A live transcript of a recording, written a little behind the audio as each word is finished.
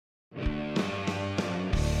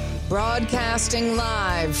Broadcasting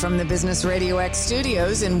live from the Business Radio X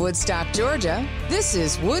studios in Woodstock, Georgia, this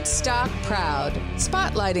is Woodstock Proud,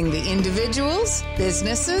 spotlighting the individuals,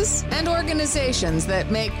 businesses, and organizations that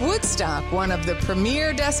make Woodstock one of the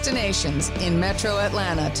premier destinations in Metro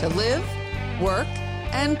Atlanta to live, work,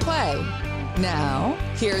 and play. Now,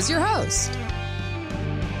 here's your host.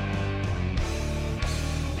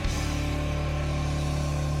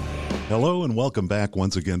 Hello and welcome back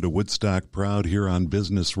once again to Woodstock Proud here on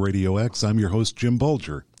Business Radio X. I'm your host, Jim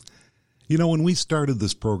Bulger. You know, when we started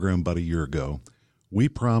this program about a year ago, we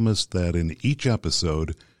promised that in each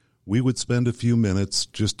episode we would spend a few minutes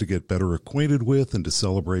just to get better acquainted with and to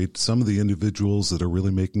celebrate some of the individuals that are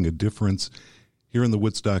really making a difference here in the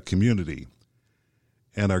Woodstock community.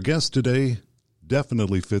 And our guest today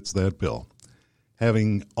definitely fits that bill.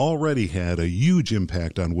 Having already had a huge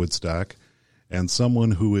impact on Woodstock, and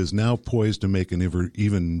someone who is now poised to make an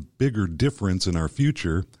even bigger difference in our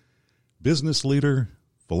future, business leader,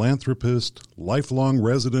 philanthropist, lifelong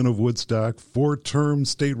resident of Woodstock, 4-term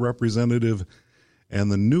state representative, and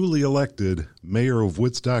the newly elected mayor of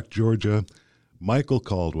Woodstock, Georgia, Michael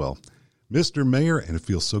Caldwell. Mr. Mayor, and it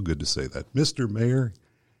feels so good to say that, Mr. Mayor,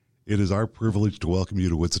 it is our privilege to welcome you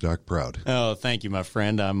to Woodstock Proud. Oh, thank you, my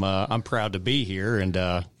friend. I'm proud to be here, and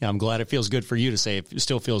I'm glad it feels good for you to say. It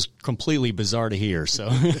still feels completely bizarre to hear.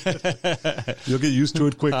 So you'll get used to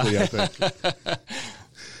it quickly, I think.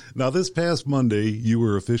 Now, this past Monday, you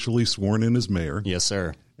were officially sworn in as mayor. Yes,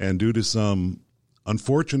 sir. And due to some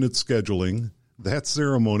unfortunate scheduling, that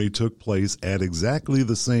ceremony took place at exactly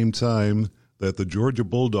the same time that the Georgia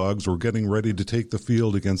Bulldogs were getting ready to take the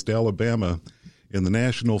field against Alabama in the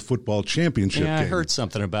National Football Championship game. I heard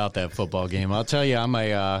something about that football game. I'll tell you,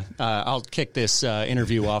 I'll kick this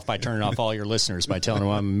interview off by turning off all your listeners by telling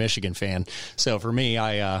them I'm a Michigan fan. So for me,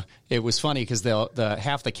 it was funny because the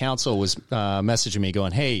half the council was messaging me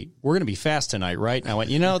going, "Hey, we're going to be fast tonight, right?" And I went,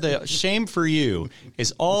 the shame for you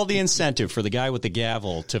is all the incentive for the guy with the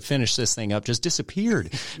gavel to finish this thing up just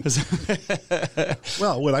disappeared.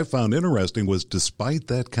 Well, what I found interesting was despite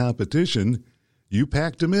that competition, you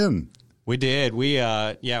packed him in. We did.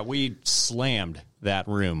 We slammed that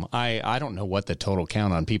room. I don't know what the total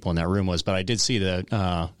count on people in that room was, but I did see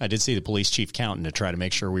the police chief counting to try to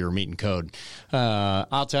make sure we were meeting code.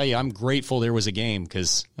 I'll tell you, I'm grateful there was a game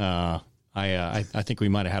because I think we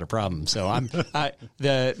might have had a problem. So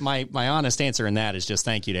my honest answer in that is just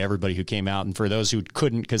thank you to everybody who came out, and for those who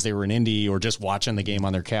couldn't because they were in Indy or just watching the game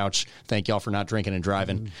on their couch, thank y'all for not drinking and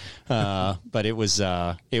driving. But it was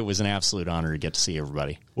an absolute honor to get to see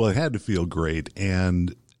everybody. Well, it had to feel great,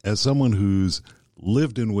 and as someone who's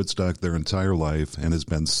lived in Woodstock their entire life and has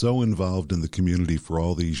been so involved in the community for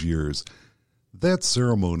all these years, that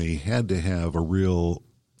ceremony had to have a real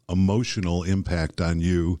emotional impact on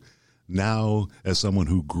you. Now, as someone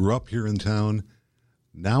who grew up here in town,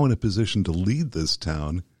 now in a position to lead this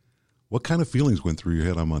town, what kind of feelings went through your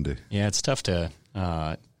head on Monday? Yeah, it's tough to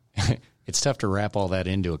wrap all that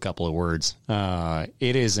into a couple of words.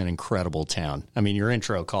 It is an incredible town. I mean, your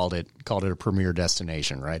intro called it a premier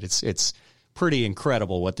destination, right? It's pretty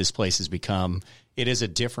incredible what this place has become. It is a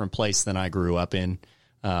different place than I grew up in.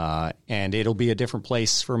 And it'll be a different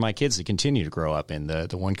place for my kids to continue to grow up in.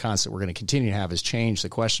 The one constant we're going to continue to have is change. The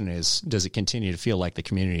question is, does it continue to feel like the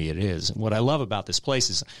community it is? And what I love about this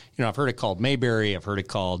place is, I've heard it called Mayberry. I've heard it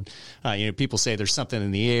called, people say there's something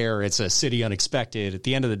in the air. It's a city unexpected. At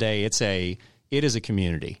the end of the day, it is a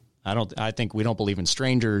community. I think we don't believe in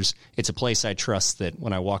strangers. It's a place I trust that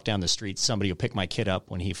when I walk down the street, somebody will pick my kid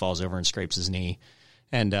up when he falls over and scrapes his knee,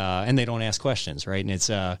 and they don't ask questions, right?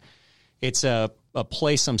 And it's a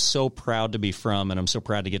place I'm so proud to be from, and I'm so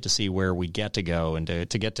proud to get to see where we get to go, and to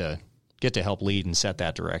get to help lead and set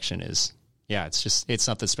that direction is, it's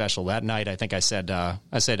something special. That night, I think I said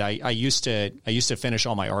I used to finish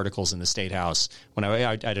all my articles in the State House when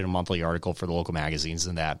I did a monthly article for the local magazines,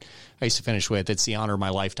 and that I used to finish with, "It's the honor of my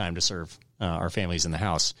lifetime to serve our families in the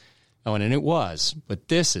House." Oh, and it was, but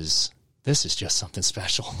this is just something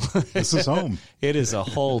special. This is home. It is a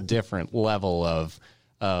whole different level of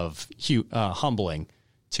humbling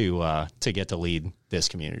to get to lead this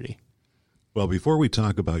community. Well, before we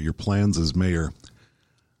talk about your plans as mayor,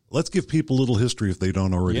 let's give people a little history if they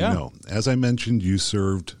don't already know. As I mentioned, you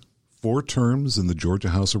served 4 terms in the Georgia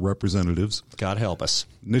House of Representatives. God help us.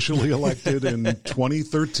 Initially elected in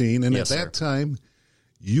 2013, and yes, at that time,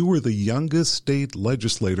 you were the youngest state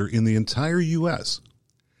legislator in the entire U.S.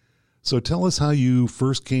 So tell us how you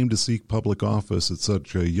first came to seek public office at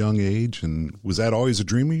such a young age, and was that always a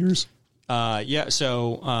dream of yours?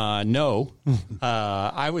 No.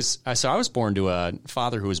 I was born to a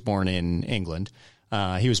father who was born in England.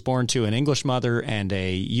 He was born to an English mother and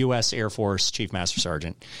a U.S. Air Force Chief Master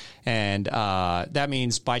Sergeant. And that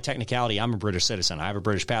means, by technicality, I'm a British citizen. I have a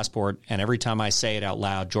British passport, and every time I say it out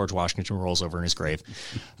loud, George Washington rolls over in his grave.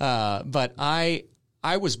 But I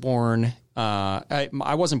was born...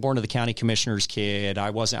 I wasn't born to the county commissioner's kid.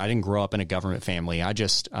 I didn't grow up in a government family.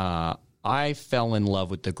 I fell in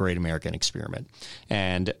love with the great American experiment.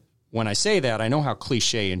 And when I say that, I know how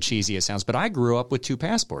cliche and cheesy it sounds, but I grew up with 2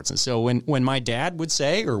 passports. And so when my dad would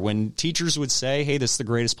say, or when teachers would say, hey, this is the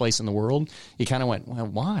greatest place in the world, you kind of went, well,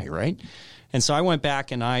 why, right? And so I went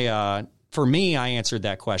back and I answered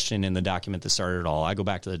that question in the document that started it all. I go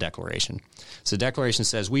back to the Declaration. So the Declaration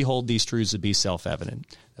says, we hold these truths to be self-evident,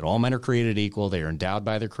 that all men are created equal, they are endowed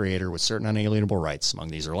by their Creator with certain unalienable rights. Among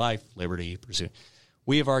these are life, liberty, pursuit.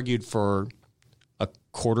 We have argued for a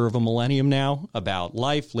quarter of a millennium now about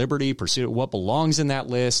life, liberty, pursuit, what belongs in that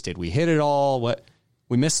list. Did we hit it all?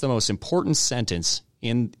 We missed the most important sentence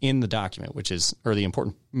in the document, which is, or the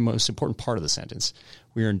most important part of the sentence.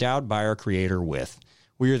 We are endowed by our Creator with.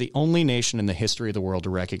 We are the only nation in the history of the world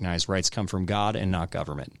to recognize rights come from God and not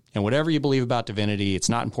government. And whatever you believe about divinity, it's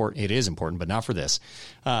not important. It is important, but not for this.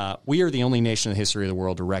 We are the only nation in the history of the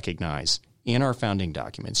world to recognize in our founding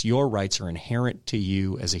documents, your rights are inherent to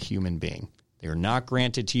you as a human being. They are not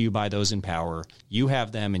granted to you by those in power. You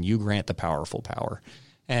have them, and you grant the powerful power.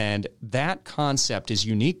 And that concept is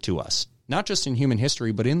unique to us, not just in human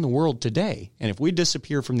history, but in the world today. And if we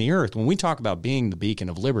disappear from the earth, when we talk about being the beacon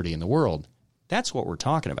of liberty in the world, that's what we're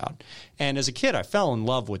talking about. And as a kid, I fell in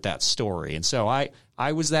love with that story. And so I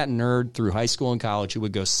was that nerd through high school and college who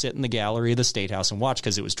would go sit in the gallery of the State House and watch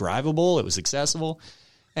because it was drivable, it was accessible.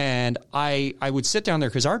 And I would sit down there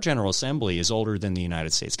because our General Assembly is older than the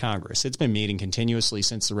United States Congress. It's been meeting continuously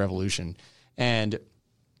since the Revolution. And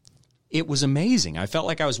it was amazing. I felt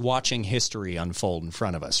like I was watching history unfold in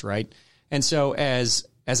front of us, right? And so as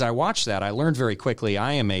I watched that, I learned very quickly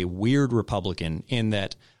I am a weird Republican in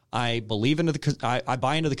that I buy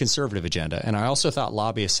into the conservative agenda, and I also thought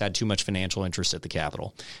lobbyists had too much financial interest at the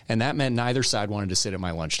Capitol, and that meant neither side wanted to sit at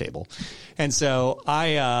my lunch table. And so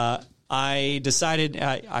I decided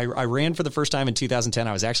I ran for the first time in 2010.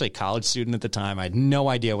 I was actually a college student at the time. I had no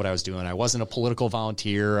idea what I was doing. I wasn't a political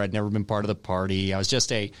volunteer. I'd never been part of the party. I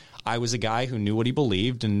was a guy who knew what he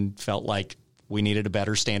believed and felt like we needed a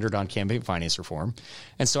better standard on campaign finance reform.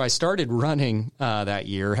 And so I started running that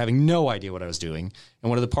year, having no idea what I was doing. And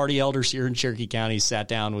one of the party elders here in Cherokee County sat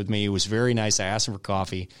down with me. It was very nice. I asked him for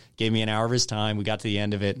coffee, gave me an hour of his time. We got to the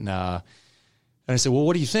end of it. And I said, well,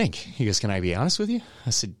 what do you think? He goes, can I be honest with you?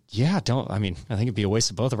 I said, yeah, I think it'd be a waste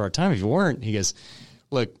of both of our time if you weren't. He goes,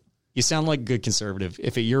 look, you sound like a good conservative.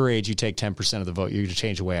 If at your age you take 10% of the vote, you're going to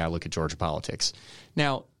change the way I look at Georgia politics.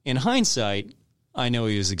 Now, in hindsight, I know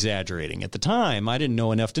he was exaggerating. At the time, I didn't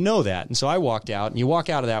know enough to know that. And so I walked out, and you walk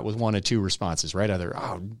out of that with one of two responses, right? Either,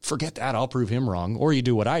 oh, forget that, I'll prove him wrong, or you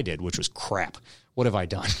do what I did, which was crap. What have I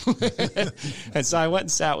done? And so I went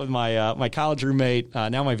and sat with my college roommate,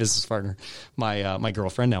 now my business partner, my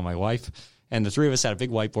girlfriend, now my wife, and the three of us had a big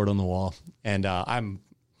whiteboard on the wall. And I'm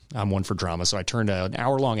one for drama, so I turned an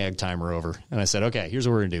hour-long egg timer over, and I said, okay, here's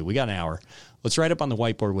what we're going to do. We got an hour. Let's write up on the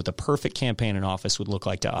whiteboard what the perfect campaign in office would look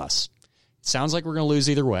like to us. It sounds like we're going to lose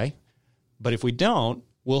either way, but if we don't,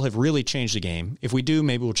 we'll have really changed the game. If we do,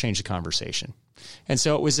 maybe we'll change the conversation. And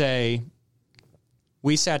so it was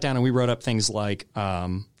we sat down and we wrote up things like,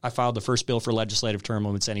 I filed the first bill for legislative term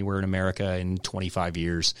limits anywhere in America in 25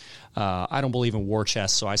 years. I don't believe in war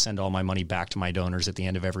chests, so I send all my money back to my donors at the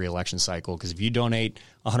end of every election cycle. Because if you donate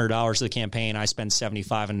 $100 to the campaign, I spend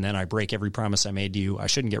 $75, and then I break every promise I made to you, I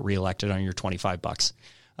shouldn't get reelected on your $25.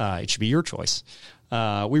 It should be your choice.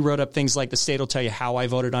 We wrote up things like the state will tell you how I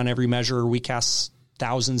voted on every measure. We cast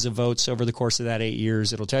thousands of votes over the course of that 8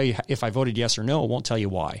 years. It'll tell you if I voted yes or no. It won't tell you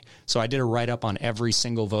why. So I did a write-up on every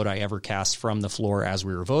single vote I ever cast from the floor as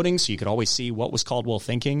we were voting, so you could always see what was Caldwell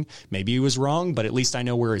thinking. Maybe he was wrong, but at least I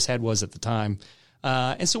know where his head was at the time.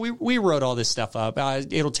 And so we wrote all this stuff up.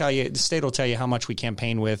 The state will tell you how much we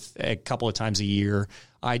campaign with a couple of times a year.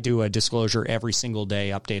 I do a disclosure every single day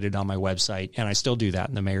updated on my website, and I still do that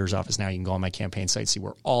in the mayor's office now. You can go on my campaign site, see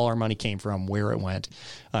where all our money came from, where it went.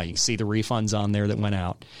 You can see the refunds on there that went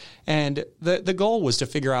out. And the goal was to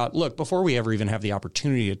figure out, look, before we ever even have the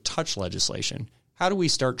opportunity to touch legislation, how do we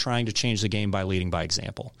start trying to change the game by leading by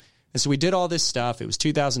example? And so we did all this stuff. It was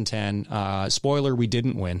 2010. Spoiler, we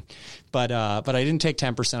didn't win. But I didn't take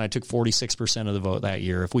 10%. I took 46% of the vote that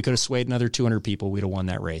year. If we could have swayed another 200 people, we'd have won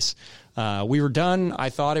that race. We were done. I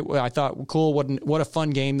thought, cool, what a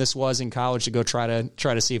fun game this was in college to go try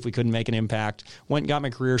to see if we couldn't make an impact. Went and got my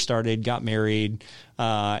career started, got married,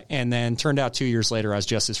 and then turned out 2 years later I was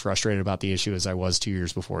just as frustrated about the issue as I was 2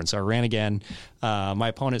 years before. And so I ran again. My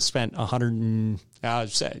opponent spent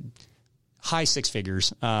high six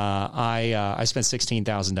figures. I spent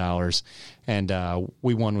 $16,000, and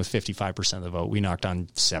we won with 55% of the vote. We knocked on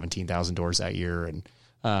 17,000 doors that year, and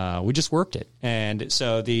we just worked it. And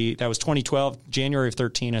so that was 2012, January of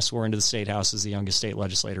 13. I swore into the State House as the youngest state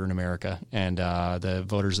legislator in America, and the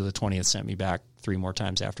voters of the 20th sent me back 3 more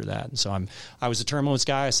times after that. And so I was a term limits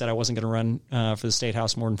guy. I said I wasn't going to run for the State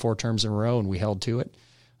House more than 4 terms in a row, and we held to it.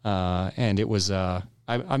 And it was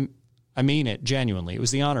I mean it genuinely. It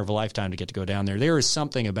was the honor of a lifetime to get to go down there. There is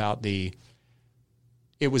something about it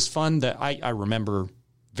was fun that I remember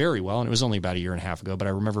very well, and it was only about a year and a half ago, but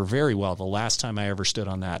I remember very well the last time I ever stood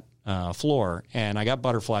on that floor, and I got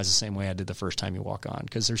butterflies the same way I did the first time you walk on,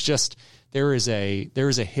 because there is a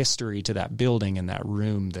history to that building and that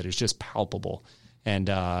room that is just palpable, and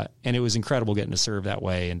it was incredible getting to serve that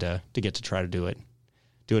way and to get to try to do it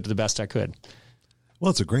to the best I could.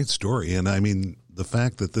 Well, it's a great story, and I mean, the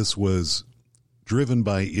fact that this was driven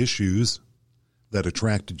by issues that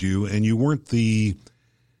attracted you, and you weren't the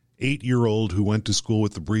 8-year-old who went to school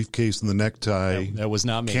with the briefcase and the necktie. That was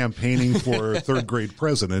not me. Campaigning for third grade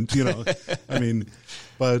president, I mean,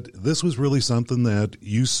 but this was really something that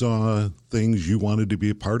you saw things you wanted to be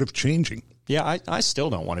a part of changing. Yeah, I still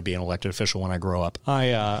don't want to be an elected official when I grow up.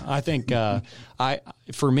 I think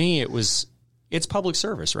for me it's public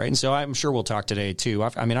service, right? And so I'm sure we'll talk today too.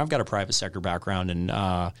 I've got a private sector background,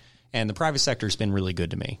 and the private sector has been really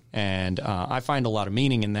good to me, and I find a lot of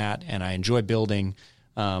meaning in that, and I enjoy building.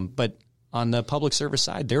 But on the public service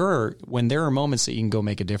side, when there are moments that you can go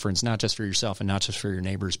make a difference, not just for yourself and not just for your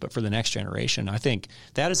neighbors, but for the next generation. I think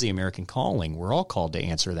that is the American calling. We're all called to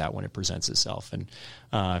answer that when it presents itself. And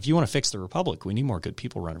if you want to fix the republic, we need more good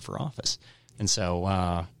people running for office. And so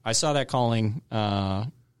I saw that calling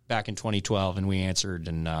back in 2012, and we answered.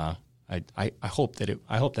 And I hope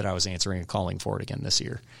that I was answering a calling for it again this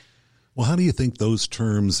year. Well, how do you think those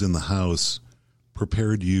terms in the House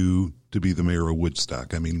prepared you to be the mayor of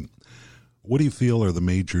Woodstock? I mean, what do you feel are the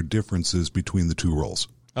major differences between the two roles?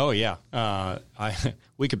 Oh, yeah.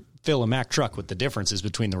 We could fill a Mack truck with the differences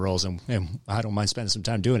between the roles, and I don't mind spending some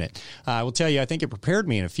time doing it. I will tell you, I think it prepared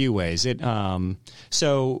me in a few ways.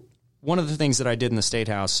 So one of the things that I did in the State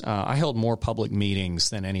House, I held more public meetings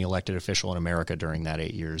than any elected official in America during that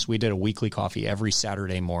 8 years. We did a weekly coffee every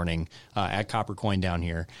Saturday morning at Copper Coin down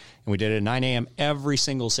here, and we did it at 9 a.m. every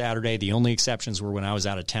single Saturday. The only exceptions were when I was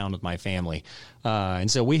out of town with my family. And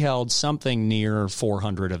so we held something near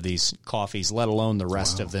 400 of these coffees, let alone the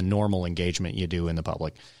rest of the normal engagement you do in the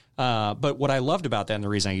public. But what I loved about that, and the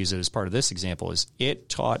reason I use it as part of this example, is it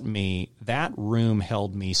taught me that room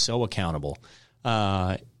held me so accountable.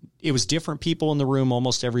 It was different people in the room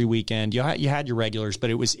almost every weekend. You had your regulars,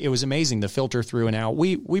 but it was amazing the filter through and out.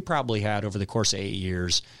 We probably had over the course of 8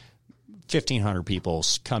 years, 1,500 people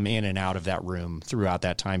come in and out of that room throughout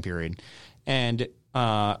that time period. And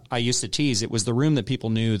I used to tease, it was the room that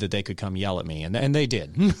people knew that they could come yell at me, and they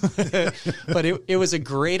did. But it was a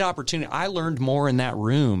great opportunity. I learned more in that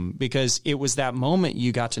room because it was that moment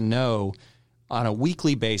you got to know on a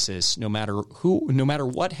weekly basis, no matter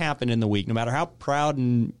what happened in the week, no matter how proud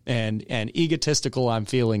and egotistical I'm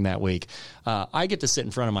feeling that week, I get to sit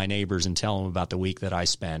in front of my neighbors and tell them about the week that I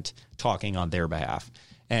spent talking on their behalf.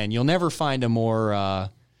 And you'll never find a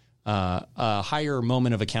higher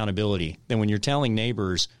moment of accountability than when you're telling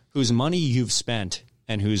neighbors whose money you've spent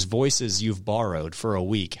and whose voices you've borrowed for a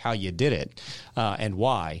week, how you did it, and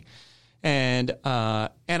why. And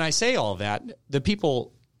I say all of that. The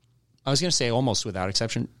people, I was going to say almost without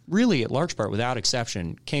exception, really at large part without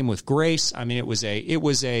exception, came with grace. I mean, it was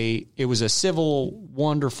a civil,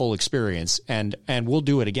 wonderful experience, and we'll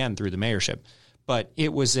do it again through the mayorship. But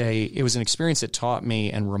it was an experience that taught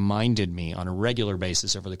me and reminded me on a regular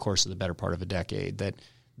basis over the course of the better part of a decade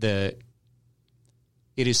that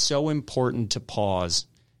it is so important to pause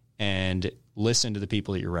and listen to the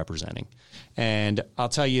people that you're representing. And I'll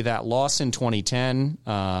tell you that loss in 2010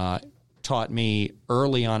 taught me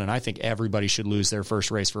early on, and I think everybody should lose their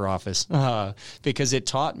first race for office because it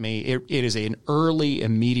taught me it is an early,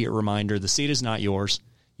 immediate reminder. The seat is not yours.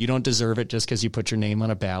 You don't deserve it just because you put your name on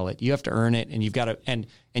a ballot. You have to earn it, and you've got to, and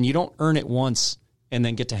you don't earn it once and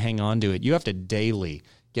then get to hang on to it. You have to daily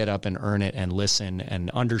get up and earn it and listen and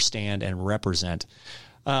understand and represent.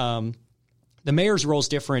 The mayor's role is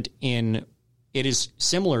different it is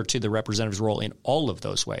similar to the representative's role in all of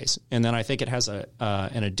those ways. And then I think it has an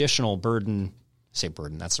additional burden. Say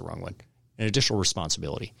burden, that's the wrong one. An additional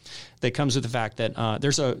responsibility that comes with the fact that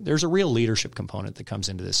there's a real leadership component that comes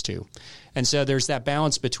into this too. And so there's that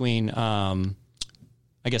balance between, I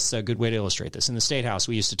guess a good way to illustrate this. In the State House,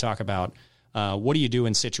 we used to talk about what do you do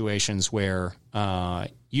in situations where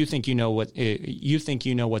you think you know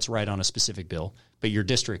what's right on a specific bill, but your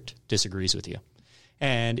district disagrees with you.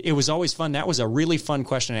 And it was always fun. That was a really fun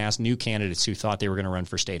question to ask new candidates who thought they were going to run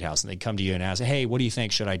for State House. And they'd come to you and ask, hey, what do you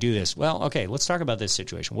think? Should I do this? Well, okay, let's talk about this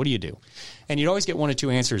situation. What do you do? And you'd always get one of two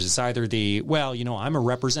answers. It's either I'm a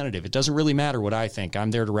representative. It doesn't really matter what I think. I'm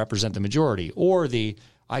there to represent the majority. Or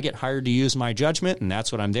I get hired to use my judgment, and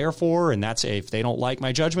that's what I'm there for. And that's if they don't like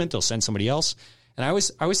my judgment, they'll send somebody else. And I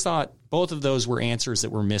always thought both of those were answers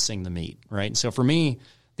that were missing the meat, right? And so for me,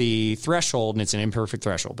 the threshold, and it's an imperfect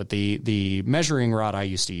threshold, but the measuring rod I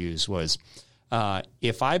used to use was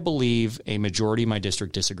if I believe a majority of my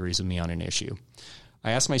district disagrees with me on an issue,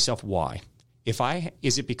 I ask myself why.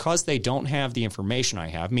 Is it because they don't have the information I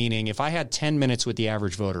have? Meaning, if I had 10 minutes with the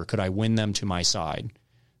average voter, could I win them to my side?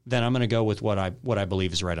 Then I'm going to go with what I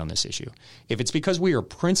believe is right on this issue. If it's because we are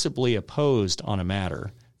principally opposed on a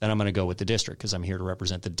matter, then I'm going to go with the district because I'm here to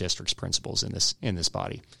represent the district's principles in this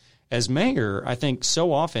body. As mayor, I think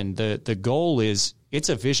so often the goal is it's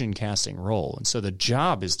a vision casting role. And so the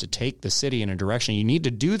job is to take the city in a direction. You need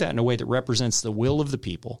to do that in a way that represents the will of the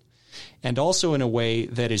people and also in a way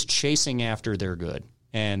that is chasing after their good.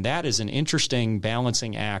 And that is an interesting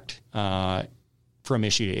balancing act from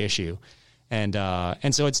issue to issue. And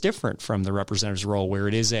so it's different from the representative's role where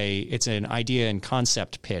it's an idea and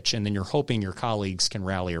concept pitch, and then you're hoping your colleagues can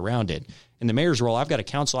rally around it. In the mayor's role, I've got a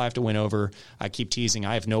council I have to win over. I keep teasing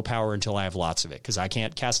I have no power until I have lots of it because I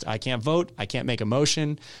can't vote, I can't make a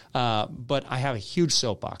motion, but I have a huge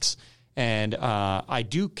soapbox. And I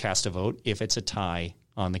do cast a vote if it's a tie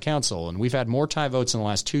on the council. And we've had more tie votes in the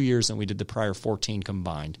last 2 years than we did the prior 14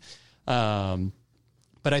 combined.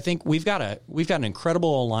 But I think we've got an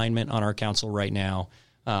incredible alignment on our council right now.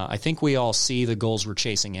 I think we all see the goals we're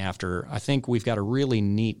chasing after. I think we've got a really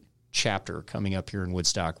neat chapter coming up here in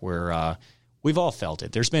Woodstock where we've all felt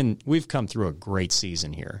it. We've come through a great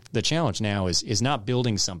season here. The challenge now is not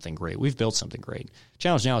building something great. We've built something great. The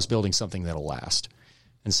challenge now is building something that'll last.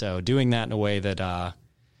 And so doing that in a way that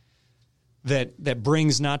that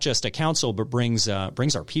brings not just a council, but brings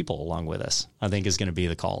our people along with us, I think is going to be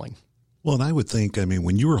the calling. Well, and I would think,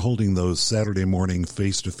 when you were holding those Saturday morning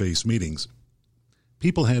face-to-face meetings,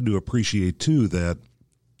 people had to appreciate, too, that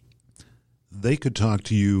they could talk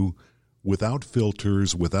to you without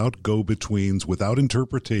filters, without go-betweens, without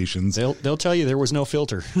interpretations. They'll tell you there was no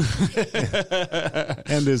filter.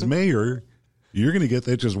 And as mayor, you're going to get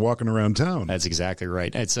that just walking around town. That's exactly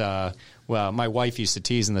right. It's well, my wife used to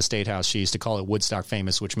tease in the State House. She used to call it Woodstock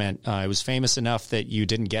famous, which meant it was famous enough that you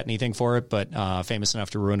didn't get anything for it, but famous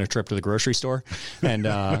enough to ruin a trip to the grocery store. And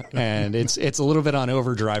it's a little bit on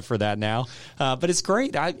overdrive for that now. But it's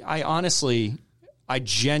great. I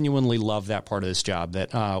genuinely love that part of this job,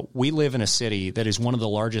 that we live in a city that is one of the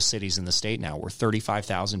largest cities in the state now. We're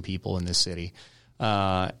 35,000 people in this city.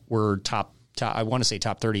 We're I want to say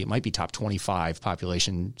top 30. It might be top 25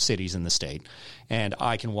 population cities in the state. And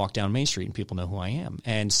I can walk down Main Street and people know who I am.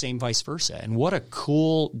 And same vice versa. And what a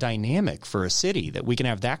cool dynamic for a city that we can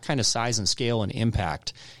have that kind of size and scale and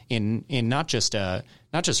impact in not just a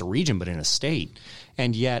region, but in a state.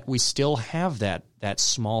 And yet we still have that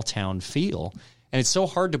small town feel. And it's so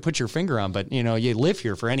hard to put your finger on, but you live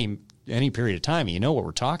here for any period of time, and you know what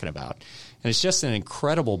we're talking about. And it's just an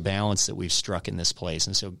incredible balance that we've struck in this place.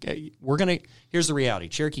 And so here's the reality.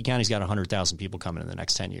 Cherokee County's got 100,000 people coming in the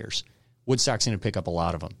next 10 years. Woodstock's going to pick up a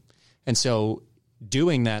lot of them. And so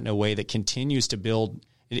doing that in a way that continues to build,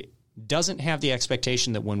 it doesn't have the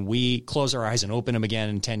expectation that when we close our eyes and open them again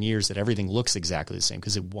in 10 years that everything looks exactly the same,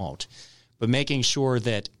 because it won't. But making sure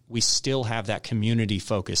that we still have that community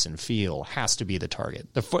focus and feel has to be the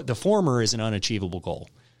target. The former is an unachievable goal.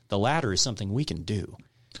 The latter is something we can do.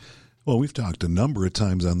 Well, we've talked a number of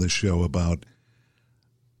times on this show about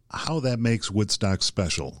how that makes Woodstock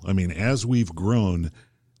special. As we've grown,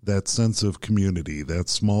 that sense of community, that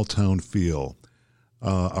small town feel,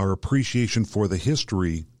 our appreciation for the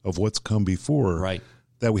history of what's come before, right,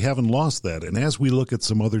 that we haven't lost that. And as we look at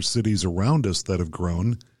some other cities around us that have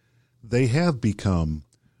grown, they have become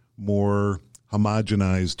more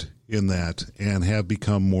homogenized in that and have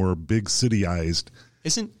become more big cityized.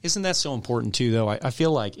 Isn't that so important too, though? I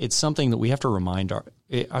feel like it's something that we have to remind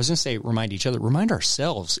each other, remind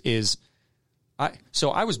ourselves is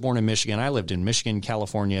I was born in Michigan. I lived in Michigan,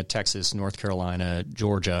 California, Texas, North Carolina,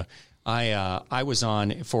 Georgia. I was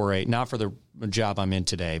on not for the job I'm in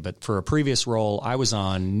today, but for a previous role, I was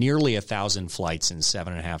on nearly 1,000 flights in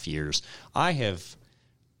 7.5 years. I'm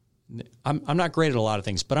not great at a lot of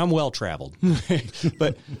things, but I'm well traveled.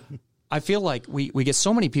 But I feel like we get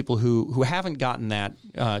so many people who haven't gotten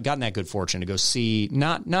that good fortune to go see,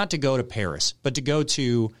 not to go to Paris, but to go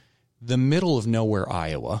to the middle of nowhere,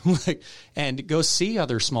 Iowa, and go see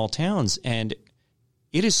other small towns. And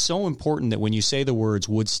it is so important that when you say the words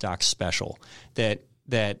Woodstock special,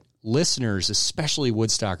 that listeners, especially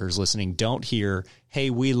Woodstockers listening, don't hear, hey,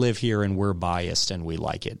 we live here and we're biased and we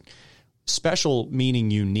like it. Special meaning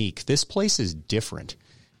unique. This place is different.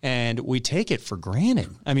 And we take it for granted.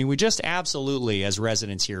 I mean, we just absolutely, as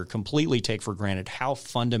residents here, completely take for granted how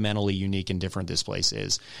fundamentally unique and different this place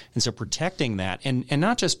is. And so protecting that and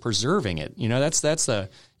not just preserving it, you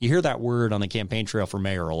hear that word on the campaign trail for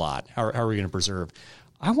mayor a lot. How are we going to preserve?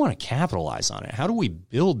 I want to capitalize on it. How do we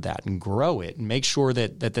build that and grow it and make sure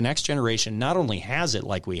that the next generation not only has it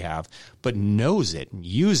like we have, but knows it and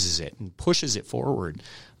uses it and pushes it forward?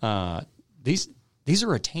 These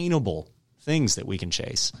are attainable things that we can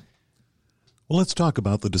chase. Well, let's talk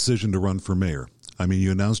about the decision to run for mayor. I mean,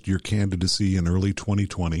 you announced your candidacy in early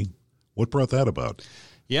 2020. What brought that about?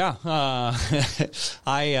 Yeah,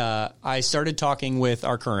 I started talking with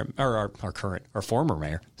our former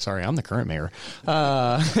mayor. Sorry, I'm the current mayor.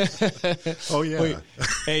 Oh yeah.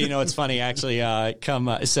 Hey, it's funny actually.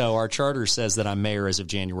 So our charter says that I'm mayor as of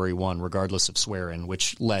January 1, regardless of swearing,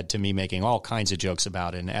 which led to me making all kinds of jokes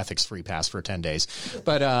about an ethics free pass for 10 days.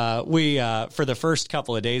 But we for the first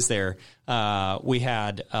couple of days there, we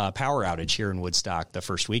had a power outage here in Woodstock the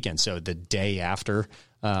first weekend. So the day after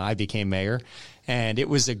I became mayor. And it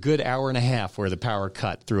was a good hour and a half where the power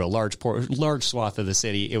cut through a large swath of the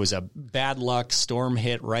city. It was a bad luck storm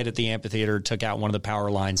hit right at the amphitheater, took out one of the power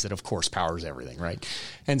lines that, of course, powers everything, right?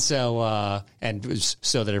 And so,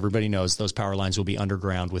 so that everybody knows, those power lines will be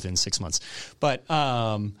underground within 6 months. But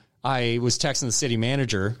I was texting the city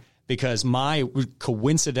manager because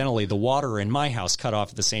coincidentally, the water in my house cut off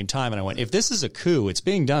at the same time. And I went, if this is a coup, it's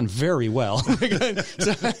being done very well.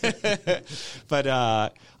 But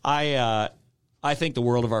I think the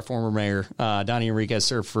world of our former mayor, Donnie Enriquez,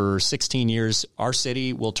 served for 16 years. Our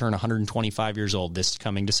city will turn 125 years old this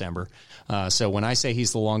coming December. So when I say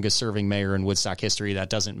he's the longest serving mayor in Woodstock history, that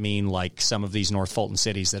doesn't mean like some of these North Fulton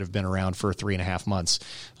cities that have been around for 3.5 months.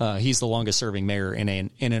 He's the longest serving mayor in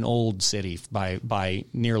an old city by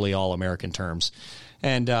nearly all American terms.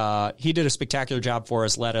 And he did a spectacular job for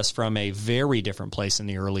us, led us from a very different place in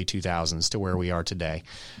the early 2000s to where we are today.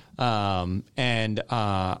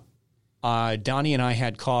 Donnie and I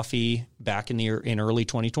had coffee back in early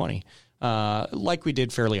 2020, like we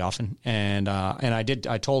did fairly often. And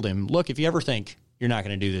I told him, look, if you ever think you're not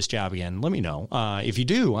going to do this job again, let me know. If you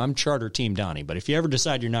do, I'm charter team Donnie. But if you ever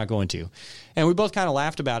decide you're not going to, and we both kind of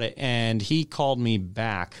laughed about it. And he called me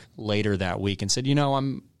back later that week and said,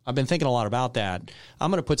 I've been thinking a lot about that.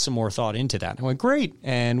 I'm going to put some more thought into that. I went, great.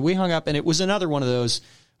 And we hung up, and it was another one of those,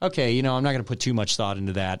 okay, I'm not going to put too much thought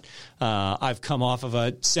into that. I've come off of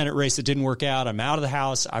a Senate race that didn't work out. I'm out of the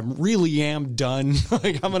House. I really am done. I'm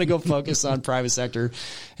going to go focus on private sector.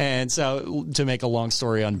 And so to make a long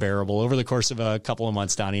story unbearable, over the course of a couple of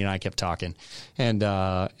months, Donnie and I kept talking. And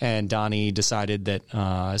Donnie decided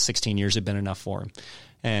that 16 years had been enough for him.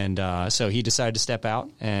 And so he decided to step out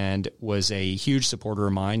and was a huge supporter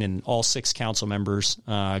of mine. And all 6 council members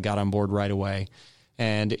got on board right away.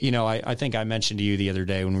 And, I think I mentioned to you the other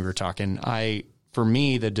day when we were talking, for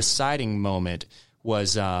me, the deciding moment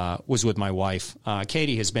was with my wife.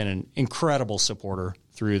 Katie has been an incredible supporter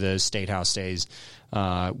through the State House days.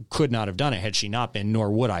 Could not have done it had she not been,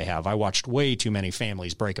 nor would I have. I watched way too many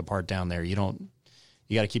families break apart down there. You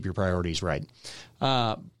got to keep your priorities right.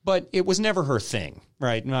 But it was never her thing,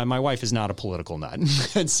 right? My wife is not a political nut.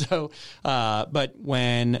 And so, but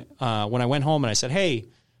when I went home and I said, hey,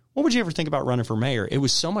 what would you ever think about running for mayor? It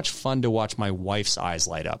was so much fun to watch my wife's eyes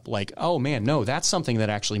light up. Like, oh man, no, that's something that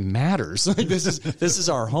actually matters. Like this is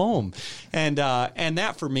our home, and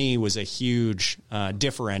that for me was a huge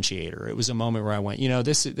differentiator. It was a moment where I went,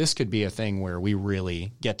 this could be a thing where we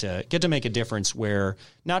really get to make a difference. Where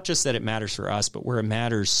not just that it matters for us, but where it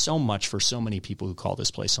matters so much for so many people who call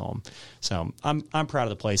this place home. So I'm proud of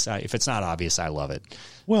the place. If it's not obvious, I love it.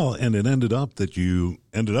 Well, and it ended up that you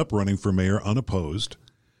ended up running for mayor unopposed.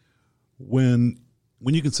 When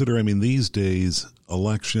you consider, these days,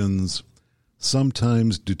 elections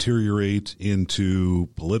sometimes deteriorate into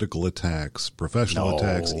political attacks, professional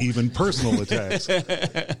attacks, even personal attacks.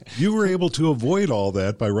 You were able to avoid all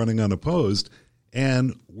that by running unopposed.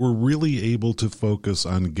 and were really able to focus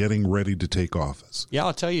on getting ready to take office. Yeah,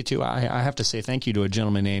 I'll tell you, too, I have to say thank you to a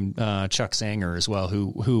gentleman named Chuck Sanger as well,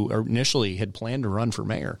 who initially had planned to run for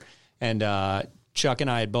mayor. And Chuck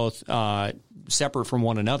and I had both, separate from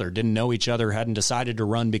one another, didn't know each other, hadn't decided to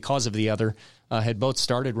run because of the other, had both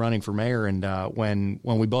started running for mayor. And when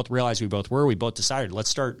we both realized we both decided, let's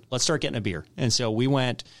start getting a beer. And so we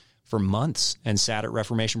went for months and sat at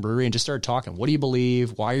Reformation Brewery and just started talking. What do you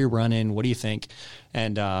believe? Why are you running? What do you think?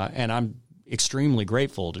 And I'm extremely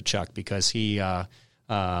grateful to Chuck because he, through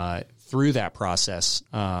that process,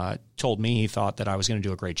 told me he thought that I was going to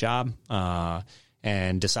do a great job,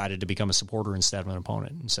 and decided to become a supporter instead of an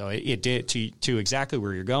opponent. And so it did to exactly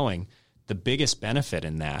where you're going. The biggest benefit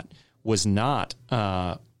in that was not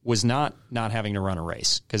having to run a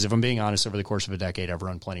race. Because if I'm being honest, over the course of a decade, I've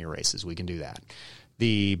run plenty of races. We can do that.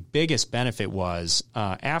 The biggest benefit was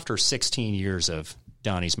after 16 years of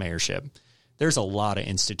Donnie's mayorship, there's a lot of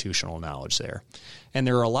institutional knowledge there. And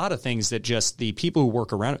there are a lot of things that just the people who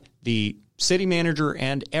work around it, the city manager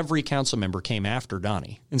and every council member came after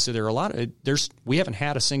Donnie. And so there are a lot of, we haven't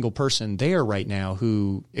had a single person there right now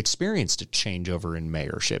who experienced a changeover in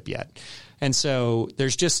mayorship yet. And so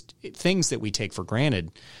there's just things that we take for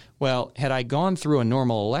granted. Well, had I gone through a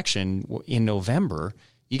normal election in November,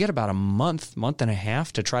 you get about a month and a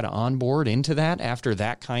half to try to onboard into that after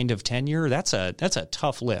that kind of tenure. That's a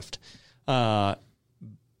tough lift.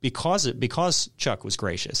 Because Chuck was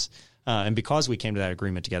gracious, and because we came to that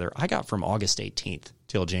agreement together, I got from August 18th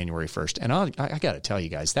till January 1st. And I got to tell you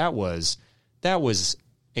guys, that was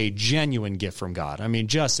a genuine gift from God. I mean,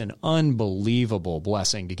 just an unbelievable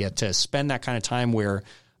blessing to get to spend that kind of time where,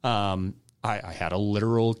 I had a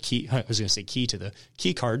literal key. I was going to say key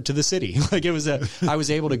card to the city. Like I was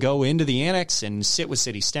able to go into the annex and sit with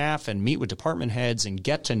city staff and meet with department heads and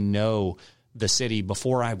get to know the city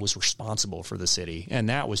before I was responsible for the city. And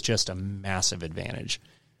that was just a massive advantage.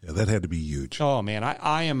 Yeah, that had to be huge. Oh man,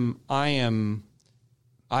 I am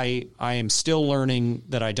still learning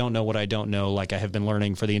that I don't know what I don't know, like I have been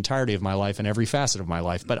learning for the entirety of my life and every facet of my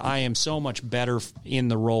life. But I am so much better in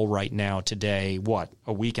the role right now today,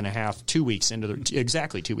 a week and a half, 2 weeks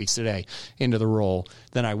exactly 2 weeks today into the role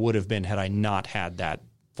than I would have been had I not had that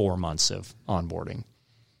 4 months of onboarding.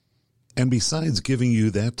 And besides giving you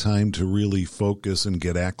that time to really focus and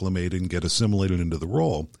get acclimated and get assimilated into the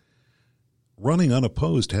role, running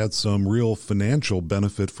unopposed had some real financial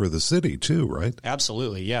benefit for the city too, right?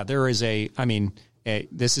 Absolutely. Yeah. There is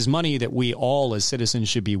this is money that we all as citizens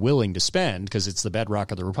should be willing to spend because it's the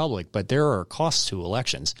bedrock of the republic, but there are costs to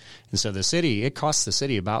elections. And so it costs the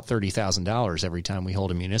city about $30,000 every time we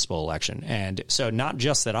hold a municipal election. And so not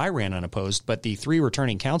just that I ran unopposed, but the 3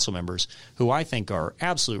 returning council members who I think are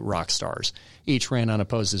absolute rock stars, each ran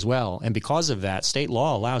unopposed as well. And because of that, state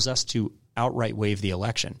law allows us to outright waive the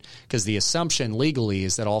election because the assumption legally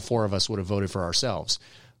is that all 4 of us would have voted for ourselves.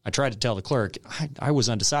 I tried to tell the clerk I was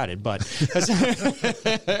undecided, but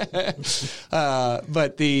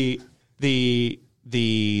but the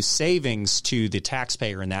savings to the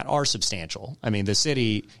taxpayer in that are substantial. I mean, the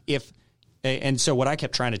city and so what I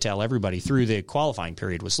kept trying to tell everybody through the qualifying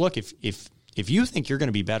period was, look, if you think you're going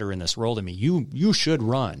to be better in this role than me, you should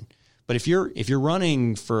run. But if you're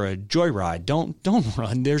running for a joyride, don't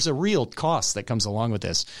run. There's a real cost that comes along with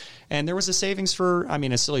this. And there was a savings for, I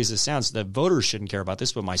mean, as silly as this sounds, the voters shouldn't care about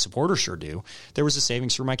this, but my supporters sure do. There was a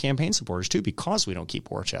savings for my campaign supporters too, because we don't keep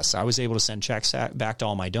war chests. I was able to send checks back to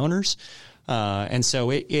all my donors. And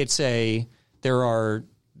so there are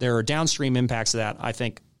downstream impacts of that. I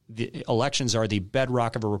think the elections are the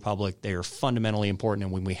bedrock of a republic. They are fundamentally important.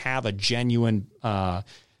 And when we have a genuine,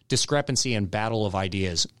 discrepancy and battle of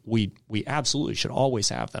ideas, we absolutely should always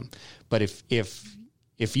have them. But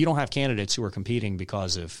if you don't have candidates who are competing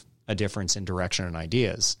because of a difference in direction and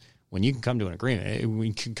ideas, when you can come to an agreement,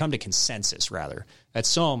 we can come to consensus rather. That's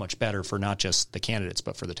so much better for not just the candidates,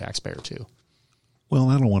 but for the taxpayer too. Well,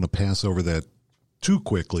 I don't want to pass over that too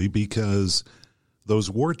quickly because those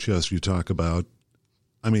war chests you talk about,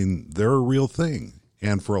 I mean, they're a real thing.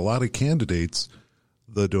 And for a lot of candidates,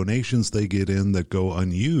 the donations they get in that go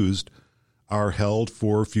unused are held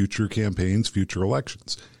for future campaigns, future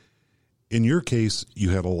elections. In your case, you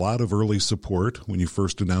had a lot of early support when you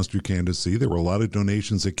first announced your candidacy. There were a lot of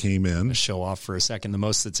donations that came in. Show off for a second. The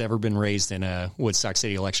most that's ever been raised in a Woodstock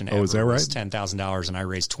City election ever is that right? was $10,000, and I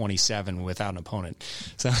raised $27,000 without an opponent.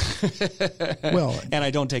 So, well, and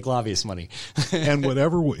I don't take lobbyist money. and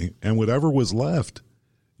whatever was left,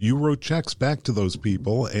 you wrote checks back to those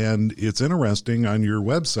people, and it's interesting on your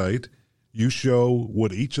website, you show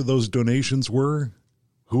what each of those donations were,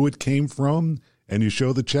 who it came from, and you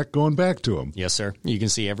show the check going back to them. Yes, sir. You can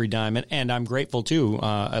see every dime. And I'm grateful, too.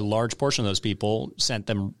 A large portion of those people sent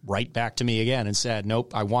them right back to me again and said,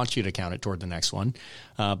 nope, I want you to count it toward the next one.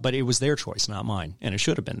 But it was their choice, not mine. And it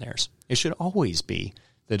should have been theirs. It should always be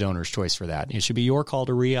the donor's choice for that. It should be your call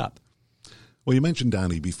to re-up. Well, you mentioned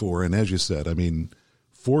Donnie before, and as you said, I mean,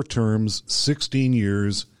 4 terms, 16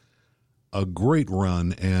 years, a great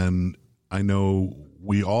run, and I know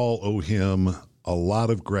we all owe him a lot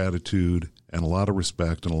of gratitude and a lot of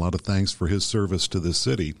respect and a lot of thanks for his service to this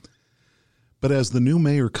city. But as the new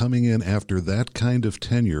mayor coming in after that kind of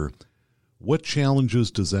tenure, what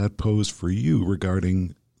challenges does that pose for you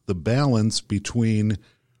regarding the balance between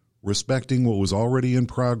respecting what was already in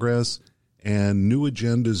progress and new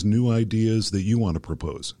agendas, new ideas that you want to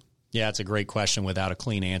propose? Yeah, it's a great question without a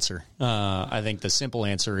clean answer. I think the simple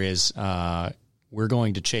answer is we're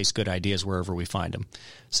going to chase good ideas wherever we find them.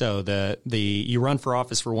 So you run for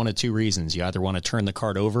office for one of 2 reasons. You either want to turn the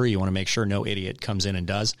cart over, or you want to make sure no idiot comes in and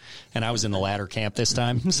does. And I was in the latter camp this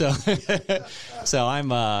time. So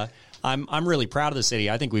I'm really proud of the city.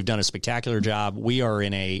 I think we've done a spectacular job. We are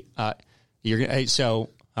in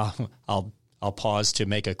I'll pause to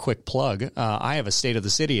make a quick plug. I have a State of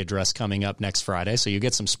the City address coming up next Friday, so you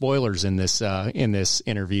get some spoilers in this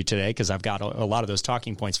interview today because I've got a lot of those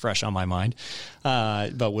talking points fresh on my mind.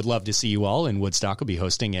 But would love to see you all in Woodstock. We'll be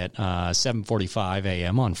hosting at 7:45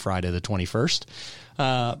 a.m. on Friday the 21st.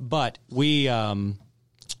 But we, at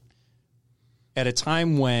a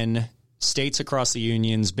time when states across the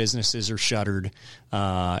unions, businesses are shuttered,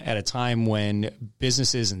 at a time when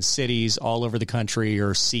businesses and cities all over the country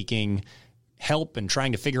are seeking help and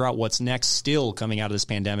trying to figure out what's next still coming out of this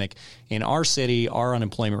pandemic. In our city, our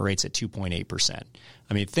unemployment rate's at 2.8%.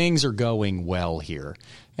 I mean, things are going well here.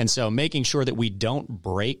 And so making sure that we don't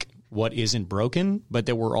break what isn't broken, but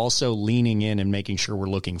that we're also leaning in and making sure we're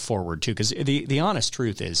looking forward too. Because the honest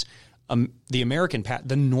truth is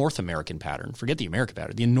the North American pattern, forget the American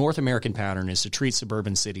pattern, the North American pattern is to treat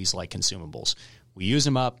suburban cities like consumables. We use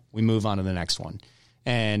them up, we move on to the next one.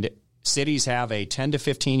 And cities have a 10 to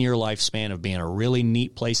 15-year lifespan of being a really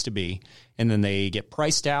neat place to be, and then they get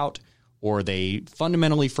priced out or they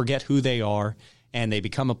fundamentally forget who they are, and they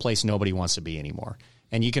become a place nobody wants to be anymore.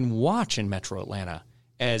 And you can watch in Metro Atlanta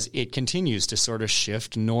as it continues to sort of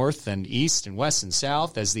shift north and east and west and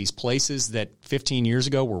south as these places that 15 years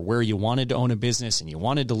ago were where you wanted to own a business and you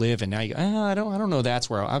wanted to live, and now you I don't know, that's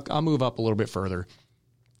where I'll move up a little bit further.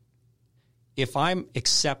 If I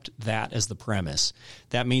accept that as the premise,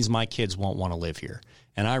 that means my kids won't want to live here,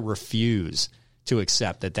 and I refuse to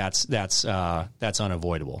accept that that's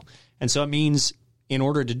unavoidable. And so it means in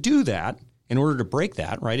order to do that, in order to break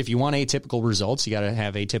that, right, if you want atypical results, you got to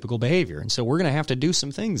have atypical behavior. And so we're going to have to do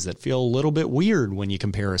some things that feel a little bit weird when you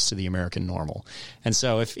compare us to the American normal. And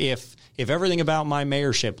so if everything about my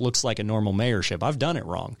mayorship looks like a normal mayorship, I've done it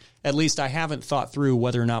wrong. At least I haven't thought through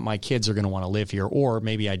whether or not my kids are going to want to live here, or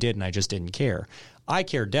maybe I did and I just didn't care. I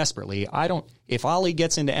care desperately. If Ollie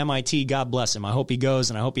gets into MIT, God bless him. I hope he goes,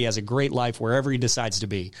 and I hope he has a great life wherever he decides to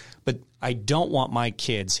be. But I don't want my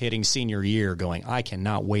kids hitting senior year going, I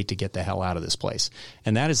cannot wait to get the hell out of this place.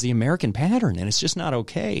 And that is the American pattern, and it's just not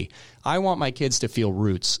okay. I want my kids to feel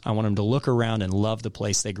roots. I want them to look around and love the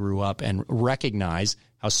place they grew up and recognize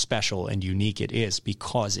how special and unique it is,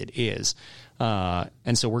 because it is.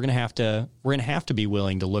 And so we're going to have to be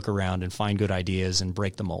willing to look around and find good ideas and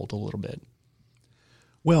break the mold a little bit.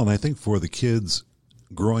 Well, and I think for the kids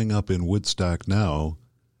growing up in Woodstock now,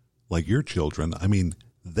 like your children, I mean,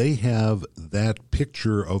 they have that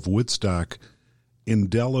picture of Woodstock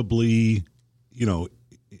indelibly,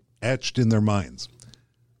 etched in their minds.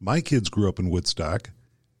 My kids grew up in Woodstock.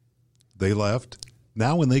 They left.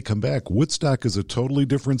 Now when they come back, Woodstock is a totally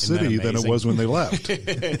different city than it was when they left.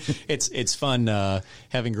 It's fun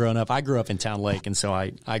having grown up. I grew up in Town Lake, and so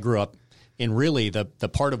I grew up in really the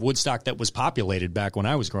part of Woodstock that was populated back when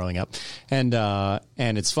I was growing up. And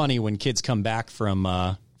it's funny when kids come back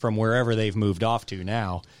from wherever they've moved off to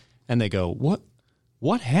now, and they go,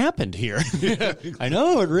 what happened here? I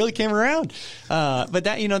know, it really came around. But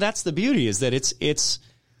that's the beauty, is that it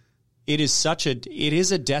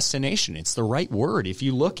is a destination. It's the right word. If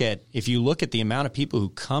you look at the amount of people who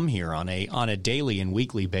come here on a daily and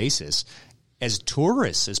weekly basis, as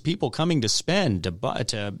tourists, as people coming to spend,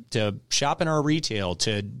 to shop in our retail,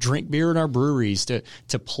 to drink beer in our breweries,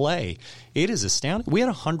 to play, it is astounding. We had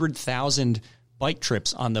 100,000 bike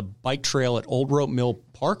trips on the bike trail at Old Rope Mill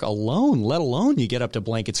Park alone, let alone you get up to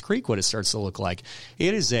Blankets Creek, what it starts to look like.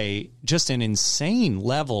 It is just an insane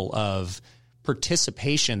level of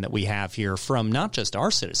participation that we have here from not just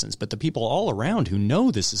our citizens, but the people all around who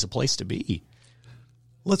know this is a place to be.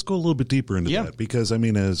 Let's go a little bit deeper into Yeah. that, because, I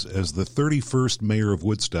mean, as the 31st mayor of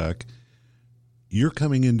Woodstock, you're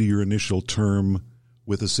coming into your initial term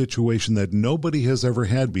with a situation that nobody has ever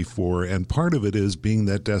had before, and part of it is being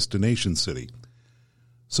that destination city.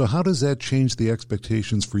 So how does that change the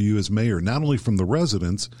expectations for you as mayor, not only from the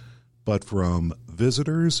residents, but from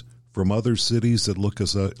visitors, from other cities that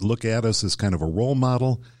look at us as kind of a role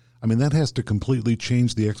model? I mean, that has to completely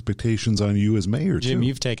change the expectations on you as mayor, Jim, too.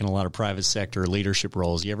 you've taken a lot of private sector leadership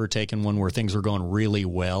roles. You ever taken one where things are going really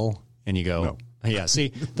well and you go, No. yeah,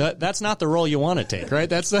 see, that's not the role you want to take, right?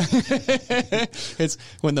 That's it's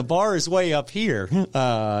when the bar is way up here, you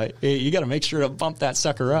got to make sure to bump that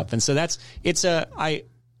sucker up. And so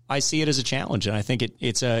I see it as a challenge, and I think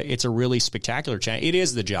it's a really spectacular challenge. It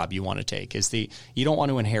is the job you want to take. You don't want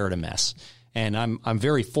to inherit a mess. And I'm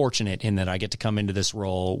very fortunate in that I get to come into this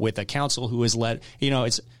role with a council who has led.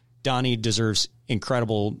 Donnie deserves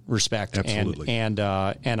incredible respect, Absolutely. and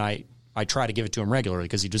I try to give it to him regularly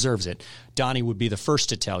because he deserves it. Donnie would be the first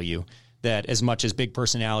to tell you that as much as big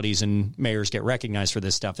personalities and mayors get recognized for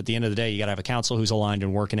this stuff, at the end of the day, you got to have a council who's aligned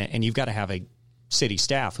and working it, and you've got to have a city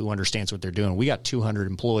staff who understands what they're doing. We got 200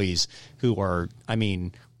 employees who are,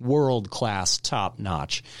 world-class,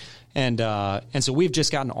 top-notch. And so we've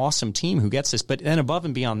just got an awesome team who gets this. But then above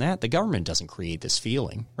and beyond that, the government doesn't create this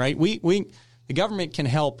feeling, right? The government can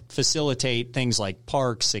help facilitate things like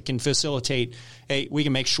parks. It can facilitate, we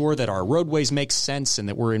can make sure that our roadways make sense and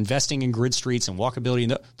that we're investing in grid streets and walkability.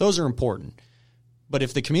 And those are important. But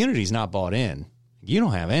if the community's not bought in, you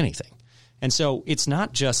don't have anything. And so it's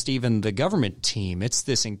not just even the government team. It's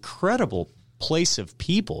this incredible place of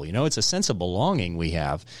people. It's a sense of belonging we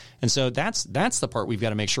have. And so that's the part we've got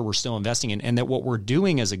to make sure we're still investing in, and that what we're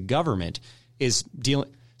doing as a government is dealing.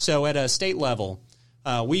 So at a state level,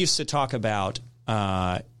 we used to talk about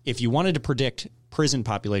if you wanted to predict prison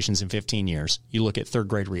populations in 15 years, you look at third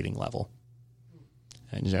grade reading level.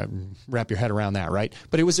 And wrap your head around that, right?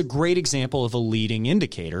 But it was a great example of a leading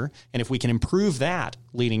indicator. And if we can improve that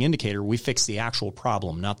leading indicator, we fix the actual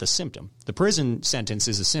problem, not the symptom. The prison sentence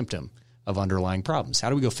is a symptom of underlying problems. How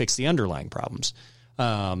do we go fix the underlying problems?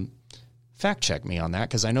 Fact check me on that,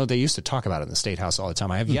 because I know they used to talk about it in the State House all the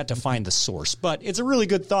time. I have yet to find the source, but it's a really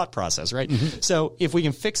good thought process, right? Mm-hmm. So if we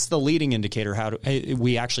can fix the leading indicator, how do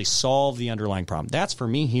we actually solve the underlying problem? That's for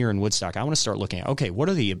me here in Woodstock. I want to start looking at, okay, what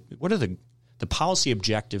are the policy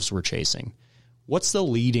objectives we're chasing? What's the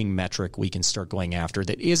leading metric we can start going after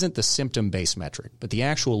that isn't the symptom-based metric, but the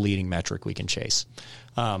actual leading metric we can chase?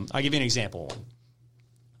 I'll give you an example.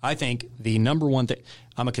 I think the number one thing,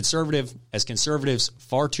 I'm a conservative. As conservatives,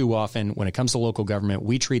 far too often when it comes to local government,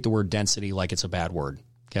 we treat the word density like it's a bad word,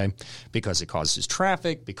 okay? Because it causes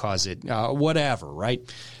traffic, because it, whatever, right?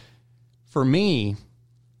 For me,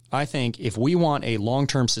 I think if we want a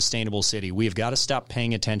long-term sustainable city, we've got to stop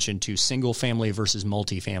paying attention to single-family versus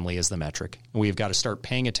multifamily as the metric. We've got to start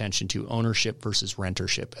paying attention to ownership versus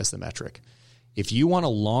rentership as the metric. If you want a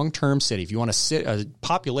long-term city, if you want a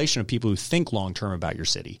population of people who think long-term about your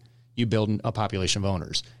city, you build a population of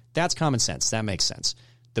owners. That's common sense. That makes sense.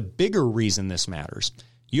 The bigger reason this matters,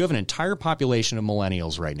 you have an entire population of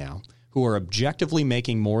millennials right now who are objectively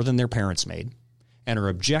making more than their parents made and are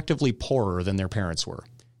objectively poorer than their parents were.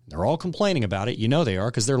 They're all complaining about it. You know they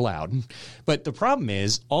are, because they're loud. But the problem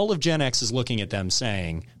is all of Gen X is looking at them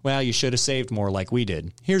saying, well, you should have saved more like we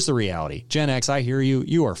did. Here's the reality. Gen X, I hear you.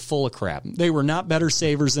 You are full of crap. They were not better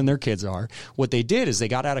savers than their kids are. What they did is they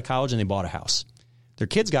got out of college and they bought a house. Their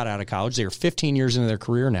kids got out of college. They are 15 years into their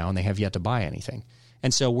career now, and they have yet to buy anything.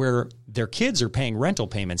 And so where their kids are paying rental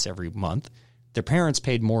payments every month, their parents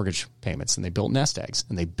paid mortgage payments, and they built nest eggs,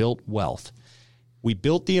 and they built wealth. We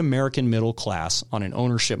built the American middle class on an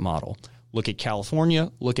ownership model. Look at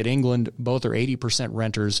California, look at England. Both are 80%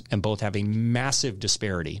 renters, and both have a massive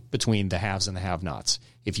disparity between the haves and the have-nots.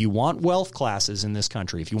 If you want wealth classes in this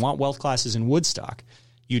country, if you want wealth classes in Woodstock,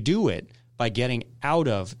 you do it by getting out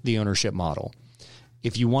of the ownership model.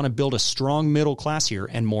 If you want to build a strong middle class here,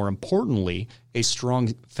 and more importantly, a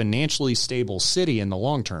strong financially stable city in the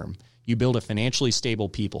long term, you build a financially stable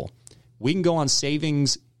people. We can go on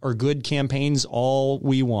savings or good campaigns all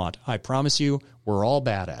we want. I promise you, we're all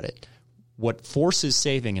bad at it. What forces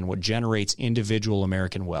saving and what generates individual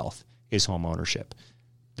American wealth is home ownership.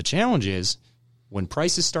 The challenge is when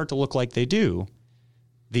prices start to look like they do,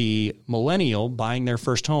 the millennial buying their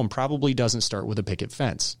first home probably doesn't start with a picket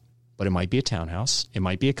fence, but it might be a townhouse, it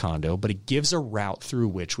might be a condo, but it gives a route through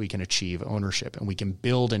which we can achieve ownership, and we can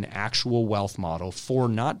build an actual wealth model for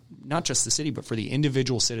not not just the city, but for the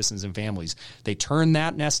individual citizens and families. They turn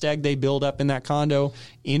that nest egg they build up in that condo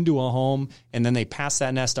into a home, and then they pass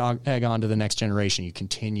that nest egg on to the next generation. You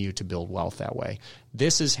continue to build wealth that way.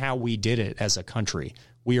 This is how we did it as a country.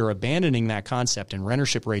 We are abandoning that concept, and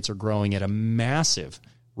rentership rates are growing at a massive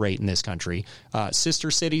rate in this country. Sister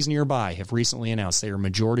cities nearby have recently announced they are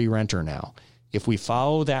majority renter now. If we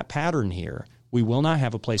follow that pattern here, we will not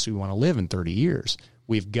have a place we want to live in 30 years.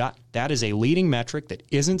 That is a leading metric that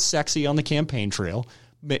isn't sexy on the campaign trail,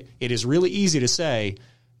 but it is really easy to say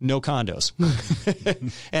no condos.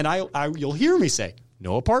 And you'll hear me say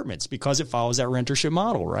no apartments because it follows that rentership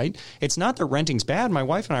model, right? It's not that renting's bad. My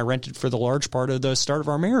wife and I rented for the large part of the start of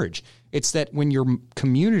our marriage. It's that when your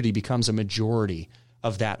community becomes a majority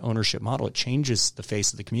of that ownership model, it changes the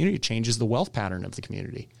face of the community. It changes the wealth pattern of the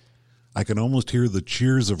community. I can almost hear the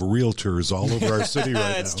cheers of realtors all over our city right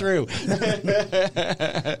now. That's true.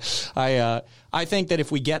 I think that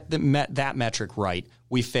if we get that metric right,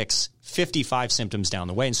 we fix 55 symptoms down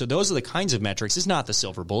the way. And so those are the kinds of metrics. It's not the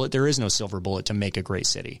silver bullet. There is no silver bullet to make a great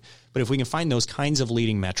city. But if we can find those kinds of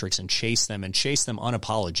leading metrics and chase them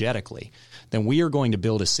unapologetically, then we are going to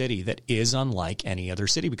build a city that is unlike any other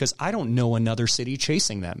city, because I don't know another city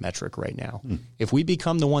chasing that metric right now. If we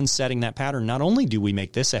become the ones setting that pattern, not only do we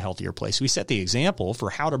make this a healthier place, we set the example for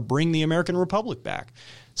how to bring the American Republic back.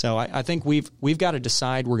 So I think we've got to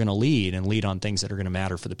decide we're going to lead on things that are going to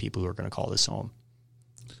matter for the people who are going to call this home.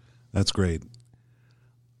 That's great.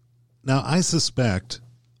 Now, I suspect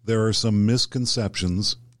there are some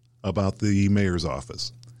misconceptions about the mayor's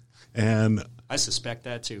office. And I suspect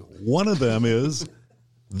that too. One of them is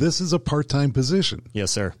this is a part-time position.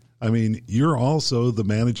 Yes, sir. I mean, you're also the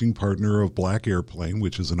managing partner of Black Airplane,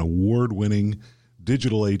 which is an award-winning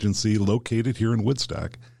digital agency located here in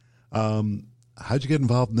Woodstock. How'd you get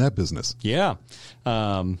involved in that business? Yeah.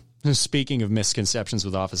 Speaking of misconceptions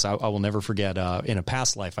with office, I will never forget, in a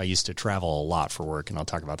past life, I used to travel a lot for work, and I'll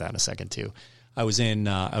talk about that in a second too. I was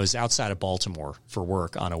outside of Baltimore for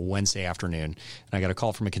work on a Wednesday afternoon, and I got a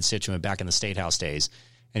call from a constituent back in the State House days,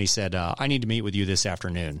 and he said, I need to meet with you this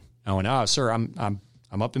afternoon. I went, oh, sir, I'm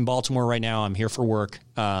up in Baltimore right now. I'm here for work.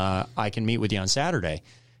 I can meet with you on Saturday.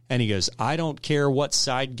 And he goes, I don't care what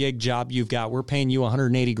side gig job you've got. We're paying you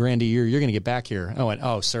 $180,000 a year. You're going to get back here. I went,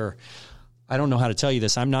 oh, sir, I don't know how to tell you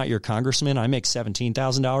this. I'm not your congressman. I make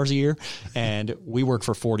 $17,000 a year, and we work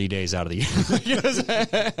for 40 days out of the year.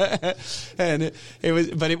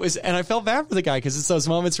 And I felt bad for the guy, because it's those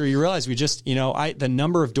moments where you realize the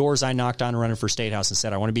number of doors I knocked on running for State House and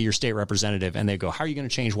said, I want to be your state representative. And they go, how are you going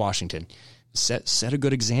to change Washington? Set a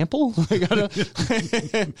good example.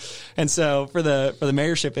 And so for the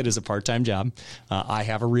mayorship, it is a part-time job. I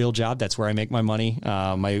have a real job. That's where I make my money.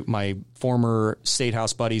 My former State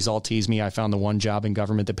House buddies all tease me. I found the one job in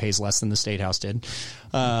government that pays less than the State House did.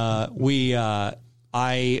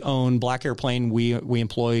 I own Black Airplane. We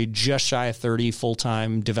employ just shy of 30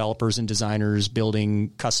 full-time developers and designers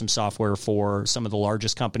building custom software for some of the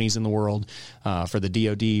largest companies in the world, for the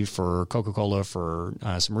DoD, for Coca-Cola, for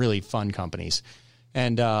some really fun companies.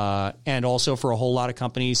 And also for a whole lot of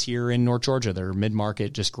companies here in North Georgia. They're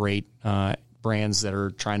mid-market, just great brands that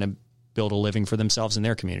are trying to build a living for themselves and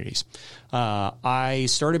their communities. I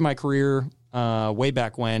started my career way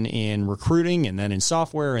back when in recruiting, and then in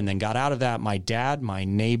software, and then got out of that. My dad, my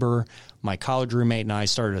neighbor, my college roommate, and I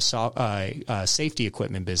started a safety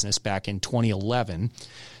equipment business back in 2011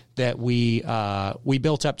 that we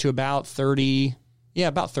built up to about 30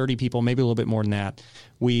 people, maybe a little bit more than that.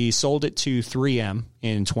 We sold it to 3M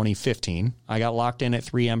in 2015. I got locked in at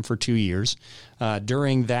 3M for 2 years.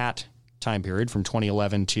 During that time period, from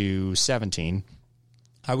 2011 to 17,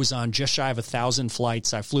 I was on just shy of 1,000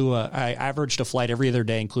 flights. I averaged a flight every other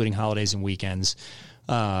day, including holidays and weekends.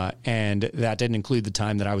 And that didn't include the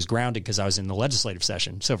time that I was grounded because I was in the legislative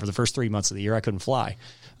session. So for the first 3 months of the year, I couldn't fly.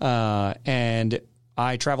 And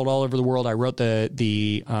I traveled all over the world. I wrote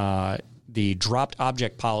the dropped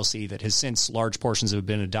object policy that has since large portions have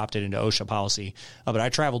been adopted into OSHA policy. But I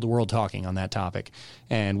traveled the world talking on that topic.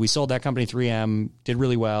 And we sold that company 3M, did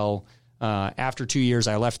really well. After 2 years,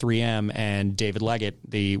 I left 3M, and David Leggett,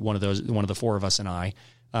 one of the four of us, and I,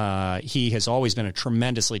 he has always been a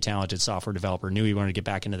tremendously talented software developer, knew he wanted to get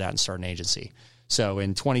back into that and start an agency. So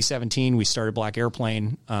in 2017, we started Black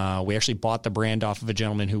Airplane. We actually bought the brand off of a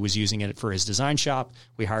gentleman who was using it for his design shop.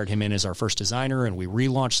 We hired him in as our first designer, and we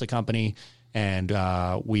relaunched the company. And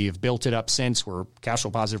we've built it up since. We're cash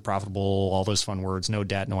flow positive, profitable, all those fun words, no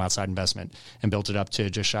debt, no outside investment, and built it up to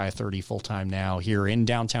just shy of 30 full-time now here in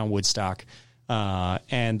downtown Woodstock.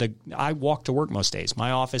 And I walk to work most days.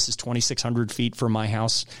 My office is 2,600 feet from my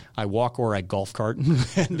house. I walk or I golf cart.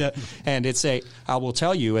 And I will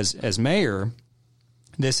tell you as mayor,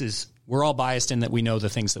 we're all biased in that we know the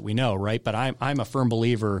things that we know, right? But I'm a firm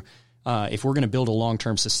believer, if we're going to build a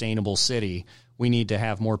long-term sustainable city, we need to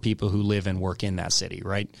have more people who live and work in that city,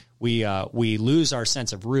 right? We lose our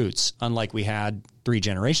sense of roots, unlike we had 3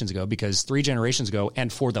 generations ago, because 3 generations ago,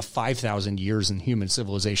 and for the 5,000 years in human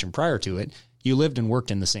civilization prior to it, you lived and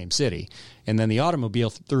worked in the same city. And then the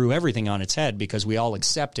automobile threw everything on its head because we all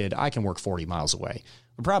accepted I can work 40 miles away.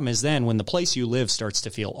 The problem is then when the place you live starts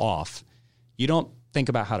to feel off, you don't think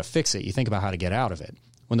about how to fix it. You think about how to get out of it.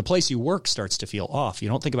 When the place you work starts to feel off, you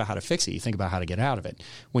don't think about how to fix it. You think about how to get out of it.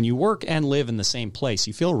 When you work and live in the same place,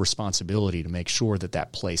 you feel a responsibility to make sure that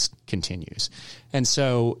that place continues. And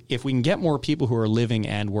so if we can get more people who are living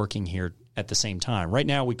and working here at the same time, right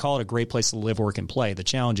now we call it a great place to live, work, and play. The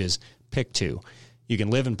challenge is pick 2. You can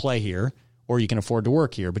live and play here, or you can afford to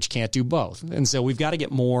work here, but you can't do both. And so we've got to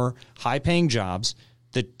get more high-paying jobs.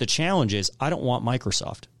 The challenge is I don't want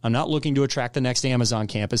Microsoft. I'm not looking to attract the next Amazon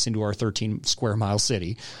campus into our 13 square mile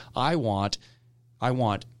city. I want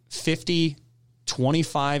 50,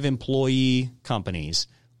 25 employee companies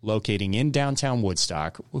locating in downtown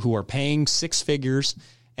Woodstock who are paying 6 figures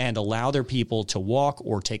and allow their people to walk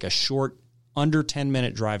or take a short under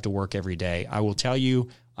 10-minute drive to work every day. I will tell you,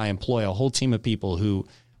 I employ a whole team of people who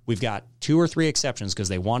we've got 2 or 3 exceptions because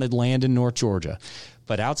they wanted land in North Georgia.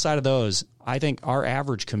 But outside of those, I think our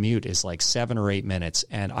average commute is like 7 or 8 minutes,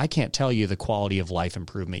 and I can't tell you the quality of life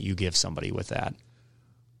improvement you give somebody with that.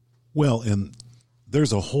 Well, and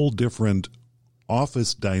there's a whole different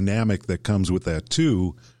office dynamic that comes with that,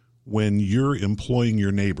 too, when you're employing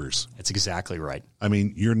your neighbors. That's exactly right. I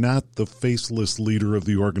mean, you're not the faceless leader of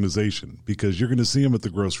the organization because you're going to see them at the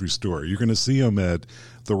grocery store. You're going to see them at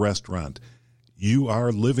the restaurant. You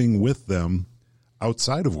are living with them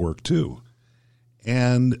outside of work, too.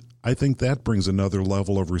 And I think that brings another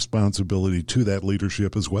level of responsibility to that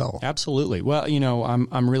leadership as well. Absolutely. Well,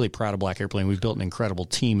 I'm really proud of Black Airplane. We've built an incredible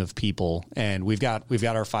team of people, and we've got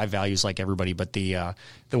our 5 values like everybody. But the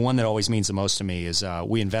one that always means the most to me is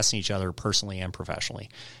we invest in each other personally and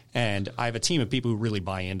professionally. And I have a team of people who really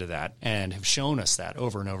buy into that and have shown us that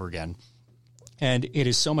over and over again. And it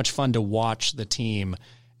is so much fun to watch the team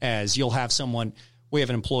as you'll have someone. We have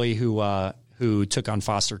an employee who took on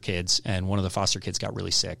foster kids, and one of the foster kids got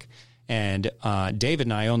really sick. And David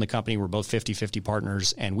and I own the company. We're both 50-50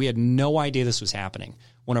 partners, and we had no idea this was happening.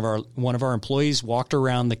 One of our employees walked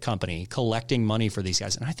around the company collecting money for these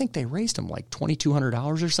guys, and I think they raised them like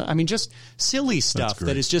 $2,200 or something. I mean, just silly stuff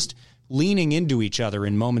that is just leaning into each other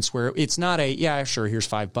in moments where it's not yeah, sure, here's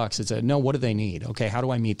 $5. It's no, what do they need? Okay, how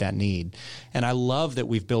do I meet that need? And I love that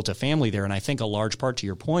we've built a family there. And I think a large part to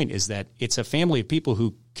your point is that it's a family of people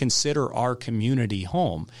who consider our community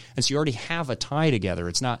home. And so you already have a tie together.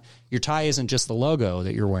 It's not, your tie isn't just the logo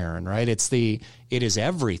that you're wearing, right? It is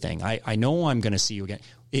everything. I know I'm going to see you again.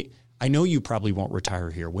 I know you probably won't retire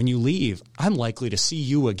here. When you leave, I'm likely to see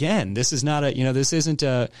you again. This is not this isn't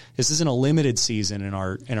a limited season in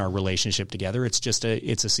our relationship together. It's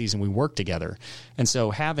a season we work together. And so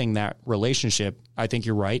having that relationship, I think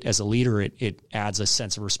you're right. As a leader, it adds a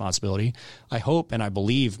sense of responsibility. I hope and I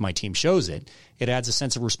believe my team shows it. It adds a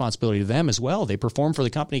sense of responsibility to them as well. They perform for the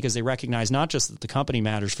company because they recognize not just that the company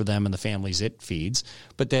matters for them and the families it feeds,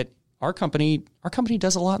 but that our company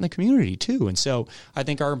does a lot in the community too. And so I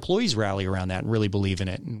think our employees rally around that and really believe in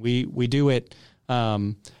it. And we do it.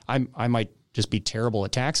 I might just be terrible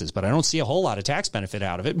at taxes, but I don't see a whole lot of tax benefit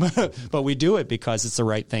out of it. But we do it because it's the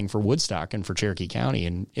right thing for Woodstock and for Cherokee County.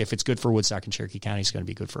 And if it's good for Woodstock and Cherokee County, it's going to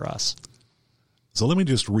be good for us. So let me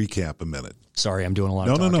just recap a minute. Sorry, I'm doing a lot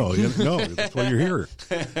of talking. No, that's why you're here.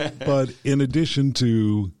 But in addition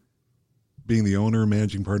to being the owner and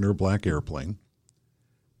managing partner of Black Airplane,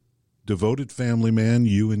 devoted family man,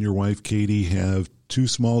 you and your wife, Katie, have 2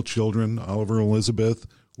 small children, Oliver and Elizabeth,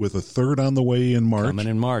 with a 3rd on the way in March. Coming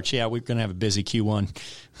in March. Yeah, we're going to have a busy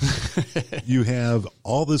Q1. You have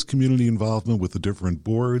all this community involvement with the different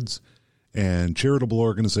boards and charitable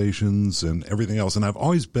organizations and everything else. And I've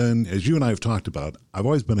always been, as you and I have talked about, I've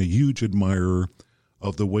always been a huge admirer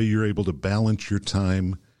of the way you're able to balance your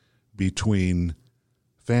time between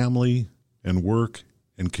family and work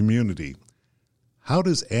and community. How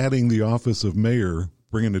does adding the office of mayor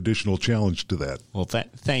bring an additional challenge to that? Well,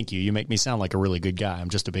 thank you. You make me sound like a really good guy. I'm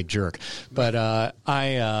just a big jerk. But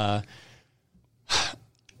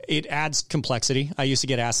It adds complexity. I used to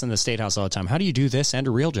get asked in the State House all the time, how do you do this and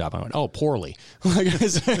a real job? I went, oh, poorly.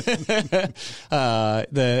 The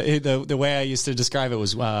way I used to describe it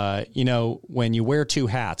was, when you wear two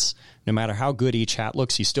hats, no matter how good each hat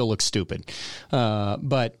looks, you still look stupid.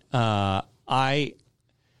 But I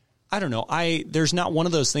don't know. There's not one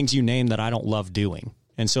of those things you name that I don't love doing.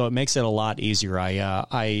 And so it makes it a lot easier.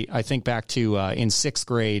 I think back to in sixth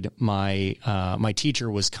grade, my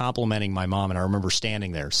teacher was complimenting my mom, and I remember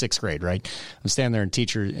standing there, sixth grade, right? I'm standing there, and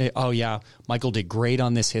teacher, oh yeah, Michael did great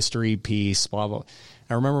on this history piece, blah blah.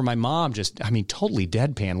 I remember my mom totally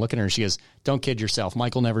deadpan, looking at her. She goes, "Don't kid yourself.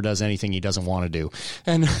 Michael never does anything he doesn't want to do,"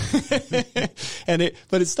 and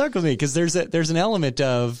but it stuck with me because there's an element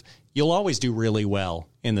of you'll always do really well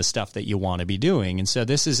in the stuff that you want to be doing. And so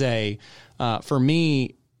this is for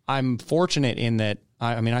me, I'm fortunate in that,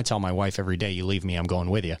 I tell my wife every day, you leave me, I'm going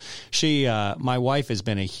with you. My wife has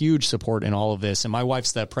been a huge support in all of this. And my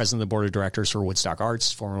wife's the president of the board of directors for Woodstock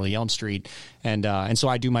Arts, formerly Elm Street. And so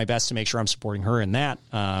I do my best to make sure I'm supporting her in that.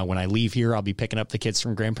 When I leave here, I'll be picking up the kids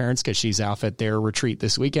from grandparents because she's off at their retreat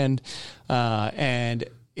this weekend. And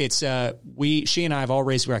it's she and I have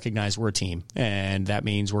always recognized we're a team, and that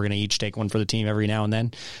means we're going to each take one for the team every now and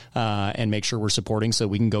then, and make sure we're supporting so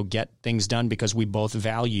we can go get things done because we both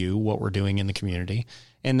value what we're doing in the community.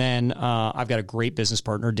 And then I've got a great business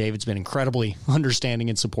partner. David's been incredibly understanding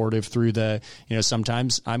and supportive through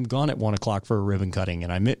sometimes I'm gone at 1 o'clock for a ribbon cutting,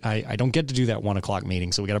 and I don't get to do that 1 o'clock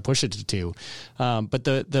meeting, so we got to push it to 2. But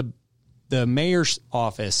the mayor's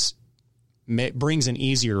office brings an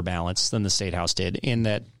easier balance than the State House did in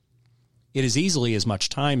that it is easily as much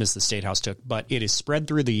time as the State House took, but it is spread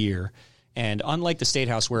through the year. And unlike the State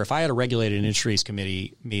House, where if I had a regulated industries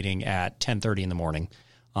committee meeting at 10:30 in the morning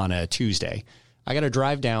on a Tuesday, I got to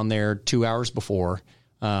drive down there 2 hours before.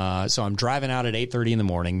 So I'm driving out at 8:30 in the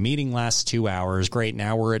morning. Meeting lasts 2 hours. Great.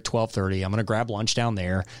 Now we're at 12:30. I'm going to grab lunch down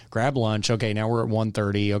there. Grab lunch. Okay. Now we're at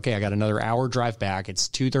 1:30. Okay. I got another hour drive back. It's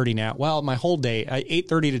 2:30 now. Well, my whole day,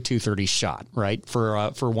 8:30 to 2:30 shot, right?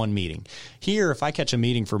 For one meeting. Here, if I catch a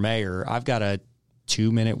meeting for mayor, I've got a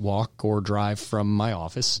 2-minute walk or drive from my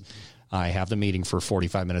office. I have the meeting for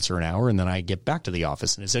 45 minutes or an hour, and then I get back to the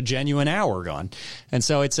office, and it's a genuine hour gone. And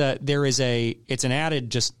so it's an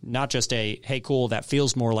added, not just a, hey, cool, that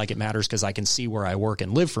feels more like it matters because I can see where I work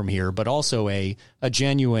and live from here, but also a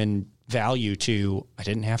genuine value to, I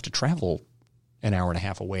didn't have to travel an hour and a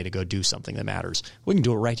half away to go do something that matters. We can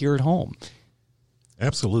do it right here at home.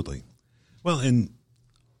 Absolutely. Well, and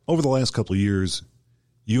over the last couple of years,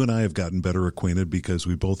 you and I have gotten better acquainted because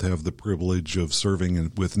we both have the privilege of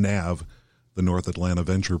serving with NAV, the North Atlanta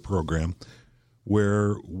Venture Program,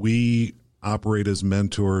 where we operate as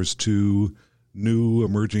mentors to new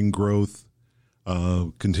emerging growth,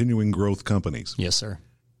 continuing growth companies. Yes, sir.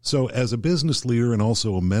 So as a business leader and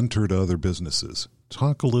also a mentor to other businesses,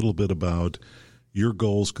 talk a little bit about your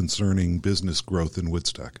goals concerning business growth in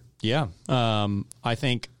Woodstock. Yeah. I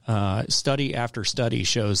think study after study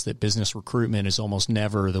shows that business recruitment is almost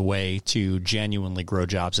never the way to genuinely grow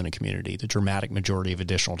jobs in a community. The dramatic majority of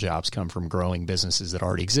additional jobs come from growing businesses that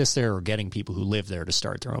already exist there or getting people who live there to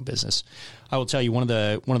start their own business. I will tell you one of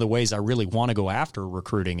the ways I really want to go after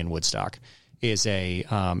recruiting in Woodstock is an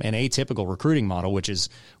atypical recruiting model, which is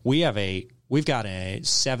we've got a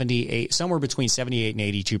 78, somewhere between 78 and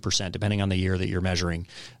 82%, depending on the year that you're measuring,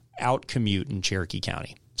 out commute in Cherokee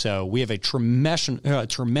County. So we have a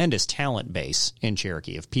tremendous talent base in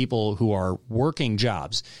Cherokee of people who are working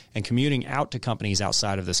jobs and commuting out to companies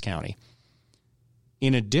outside of this county.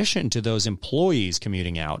 In addition to those employees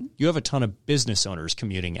commuting out, you have a ton of business owners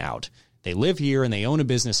commuting out. They live here and they own a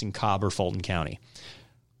business in Cobb or Fulton County.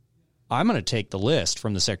 I'm going to take the list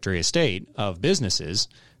from the Secretary of State of businesses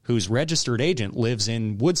whose registered agent lives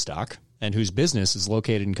in Woodstock and whose business is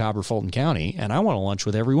located in Cobb or Fulton County, and I want to lunch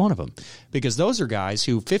with every one of them. Because those are guys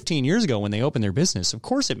who 15 years ago when they opened their business, of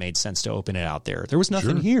course it made sense to open it out there. There was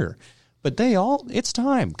nothing here. But it's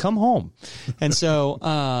time. Come home. And so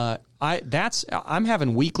I'm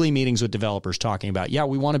having weekly meetings with developers talking about,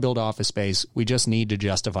 we want to build office space. We just need to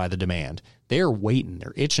justify the demand. They're waiting.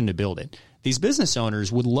 They're itching to build it. These business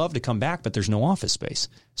owners would love to come back, but there's no office space.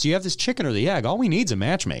 So you have this chicken or the egg. All we need is a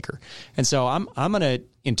matchmaker. And so I'm going to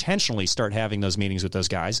intentionally start having those meetings with those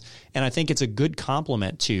guys. And I think it's a good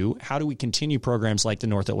complement to how do we continue programs like the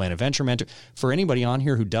North Atlanta Venture Mentor. For anybody on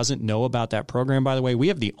here who doesn't know about that program, by the way, we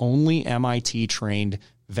have the only MIT-trained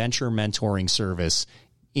venture mentoring service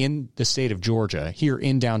in the state of Georgia, here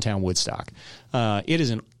in downtown Woodstock. It is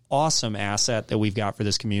an awesome asset that we've got for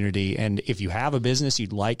this community. And if you have a business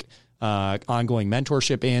you'd like ongoing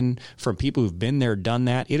mentorship in from people who've been there, done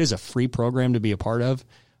that, it is a free program to be a part of.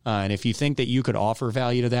 And if you think that you could offer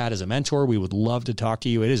value to that as a mentor, we would love to talk to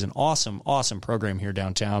you. It is an awesome, awesome program here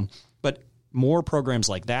downtown. But more programs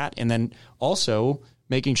like that, and then also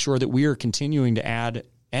making sure that we are continuing to add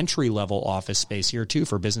entry-level office space here too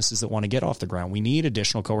for businesses that want to get off the ground. We need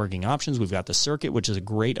additional co-working options. We've got the Circuit, which is a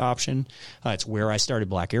great option. It's where I started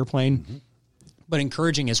Black Airplane. Mm-hmm. But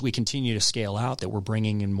encouraging as we continue to scale out that we're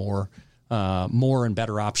bringing in more and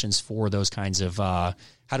better options for those kinds of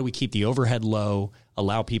how do we keep the overhead low,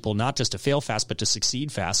 allow people not just to fail fast, but to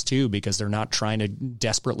succeed fast too, because they're not trying to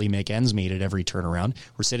desperately make ends meet at every turnaround.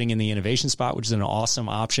 We're sitting in the innovation spot, which is an awesome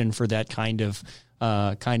option for that kind of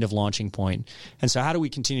launching point. And so how do we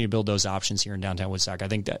continue to build those options here in downtown Woodstock? I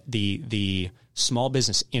think that the small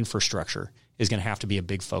business infrastructure is going to have to be a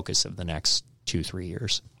big focus of the next 2-3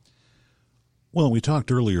 years. Well, we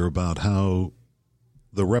talked earlier about how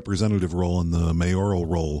the representative role and the mayoral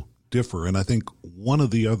role differ. And I think one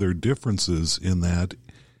of the other differences in that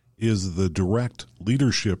is the direct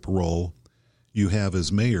leadership role you have as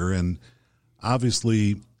mayor. And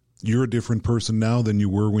obviously, you're a different person now than you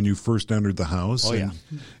were when you first entered the House. Oh, yeah.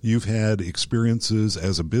 And you've had experiences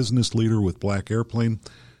as a business leader with Black Airplane.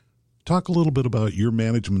 Talk a little bit about your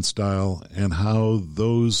management style and how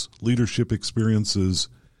those leadership experiences,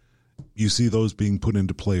 you see those being put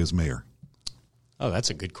into play as mayor. Oh,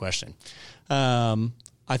 that's a good question.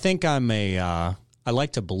 I think I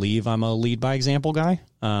like to believe I'm a lead by example guy.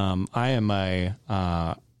 I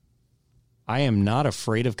am not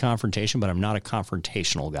afraid of confrontation, but I'm not a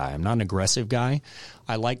confrontational guy. I'm not an aggressive guy.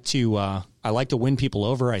 I like to win people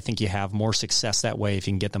over. I think you have more success that way if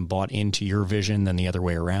you can get them bought into your vision than the other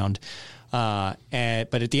way around. But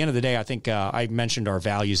at the end of the day, I think I mentioned our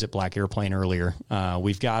values at Black Airplane earlier.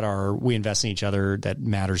 We invest in each other. That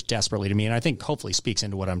matters desperately to me, and I think hopefully speaks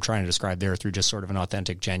into what I'm trying to describe there through just sort of an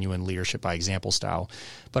authentic, genuine leadership by example style.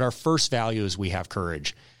 But our first value is we have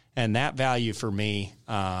courage, and that value for me,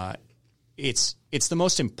 it's the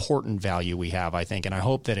most important value we have, I think, and I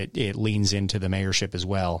hope that it leans into the mayorship as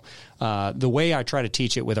well. The way I try to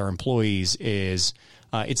teach it with our employees is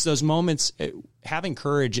it's those moments. Having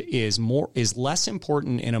courage is less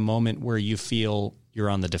important in a moment where you feel you're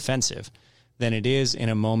on the defensive than it is in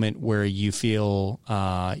a moment where you feel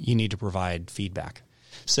you need to provide feedback.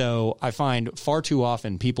 So I find far too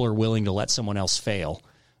often people are willing to let someone else fail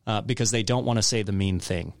because they don't want to say the mean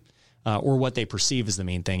thing. Or what they perceive as the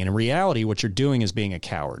mean thing. And in reality, what you're doing is being a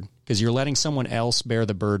coward because you're letting someone else bear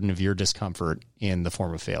the burden of your discomfort in the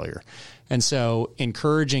form of failure. And so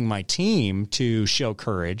encouraging my team to show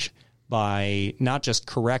courage by not just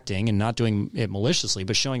correcting and not doing it maliciously,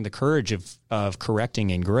 but showing the courage of correcting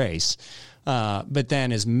in grace. But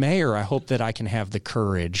then as mayor, I hope that I can have the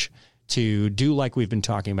courage to do like we've been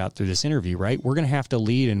talking about through this interview, right? We're going to have to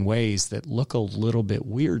lead in ways that look a little bit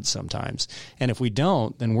weird sometimes. And if we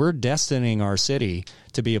don't, then we're destining our city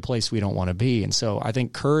to be a place we don't want to be. And so I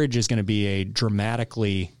think courage is going to be a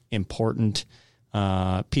dramatically important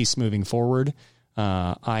piece moving forward.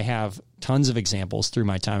 I have tons of examples through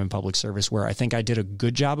my time in public service where I think I did a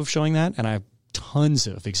good job of showing that, and I have tons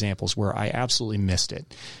of examples where I absolutely missed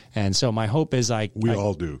it. And so my hope is we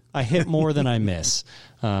all do. I hit more than I miss.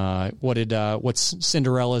 What's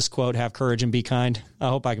Cinderella's quote? Have courage and be kind. I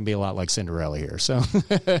hope I can be a lot like Cinderella here. So,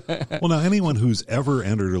 well, now anyone who's ever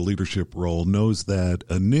entered a leadership role knows that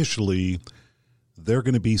initially they're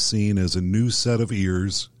going to be seen as a new set of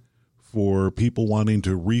ears for people wanting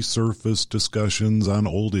to resurface discussions on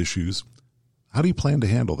old issues. How do you plan to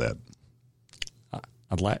handle that?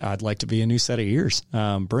 I'd like to be a new set of ears.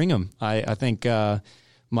 Bring them. I think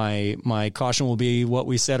my caution will be what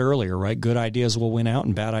we said earlier, right? Good ideas will win out,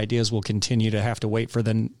 and bad ideas will continue to have to wait for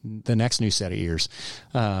the next new set of ears.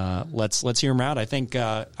 Let's hear them out. I think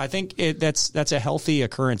that's a healthy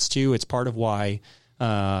occurrence too. It's part of why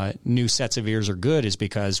new sets of ears are good, is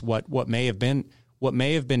because what may have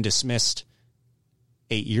been dismissed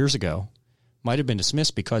 8 years ago might have been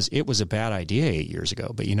dismissed because it was a bad idea 8 years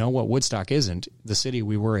ago. But you know what? Woodstock isn't the city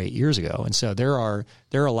we were 8 years ago. And so there are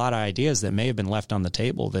a lot of ideas that may have been left on the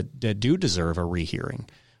table that do deserve a rehearing.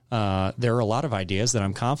 There are a lot of ideas that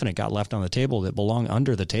I'm confident got left on the table that belong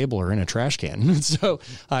under the table or in a trash can. So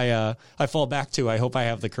I fall back to, I hope I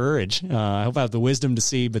have the courage. I hope I have the wisdom to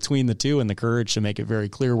see between the two and the courage to make it very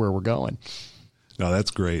clear where we're going. No,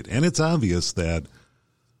 that's great. And it's obvious that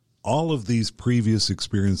all of these previous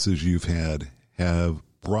experiences you've had have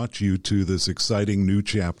brought you to this exciting new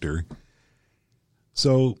chapter.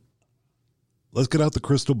 So let's get out the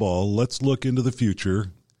crystal ball. Let's look into the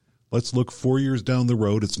future. Let's look 4 years down the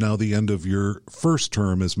road. It's now the end of your first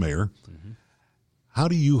term as mayor. Mm-hmm. How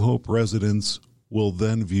do you hope residents will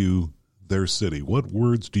then view their city? What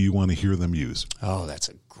words do you want to hear them use? Oh, that's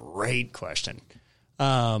a great question.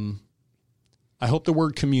 I hope the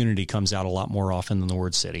word community comes out a lot more often than the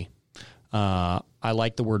word city. I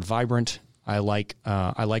like the word vibrant. I like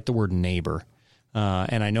the word neighbor.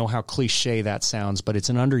 And I know how cliche that sounds, but it's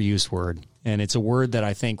an underused word. And it's a word that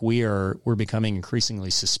I think we're becoming increasingly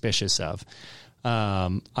suspicious of.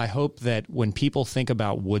 I hope that when people think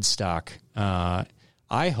about Woodstock, I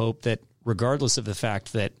hope that regardless of the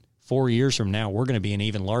fact that 4 years from now, we're going to be an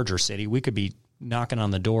even larger city, we could be knocking on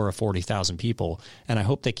the door of 40,000 people. And I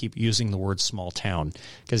hope they keep using the word small town,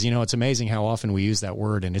 because, it's amazing how often we use that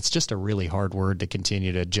word, and it's just a really hard word to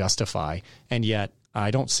continue to justify. And yet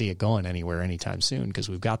I don't see it going anywhere anytime soon, because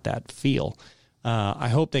we've got that feel. I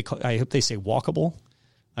hope they say walkable.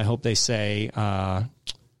 I hope they say, I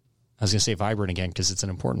was going to say vibrant again, because it's an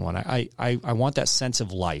important one. I want that sense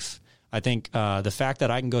of life. I think the fact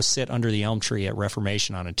that I can go sit under the elm tree at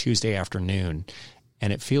Reformation on a Tuesday afternoon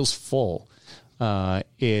and it feels full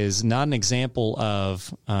is not an example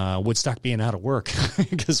of Woodstock being out of work,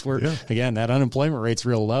 because again, that unemployment rate's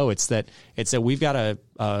real low. It's that we've got a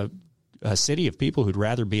city of people who'd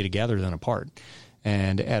rather be together than apart.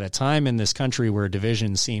 And at a time in this country where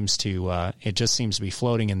division seems to be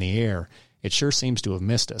floating in the air, it sure seems to have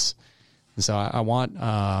missed us. And so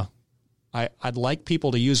I'd like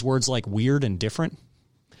people to use words like weird and different.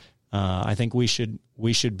 I think we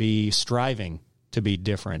should be striving to be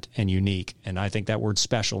different and unique. And I think that word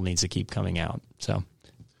special needs to keep coming out. So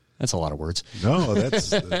that's a lot of words. No,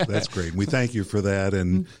 that's great. We thank you for that.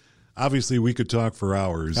 And obviously we could talk for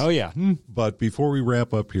hours. Oh yeah. But before we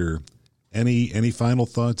wrap up here, any final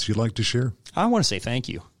thoughts you'd like to share? I want to say thank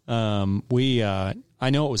you. I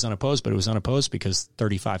know it was unopposed, but it was unopposed because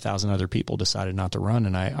 35,000 other people decided not to run.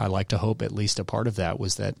 And I like to hope at least a part of that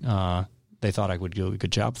was that, they thought I would do a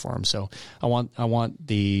good job for them. So I want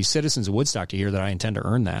the citizens of Woodstock to hear that I intend to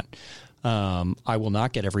earn that. I will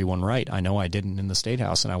not get everyone right. I know I didn't in the State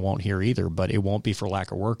House, and I won't here either, but it won't be for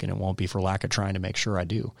lack of work, and it won't be for lack of trying to make sure I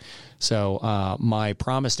do. So my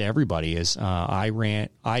promise to everybody is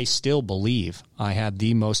I still believe I had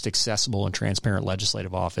the most accessible and transparent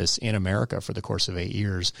legislative office in America for the course of 8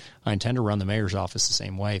 years. I intend to run the mayor's office the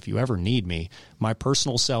same way. If you ever need me, my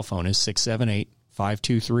personal cell phone is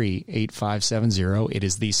 678-523-8570. It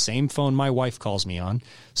is the same phone my wife calls me on,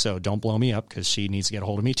 so don't blow me up because she needs to get a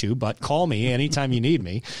hold of me too, but call me anytime you need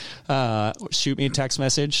me. Shoot me a text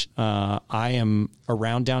message. I am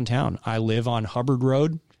around downtown. I live on Hubbard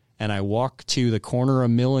Road, and I walk to the corner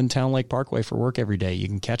of Mill and Town Lake Parkway for work every day. You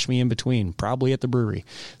can catch me in between, probably at the brewery.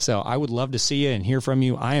 So I would love to see you and hear from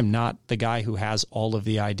you. I am not the guy who has all of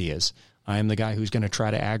the ideas. I am the guy who's going to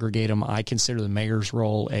try to aggregate them. I consider the mayor's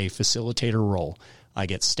role a facilitator role. I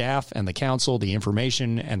get staff and the council the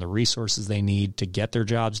information and the resources they need to get their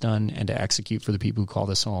jobs done and to execute for the people who call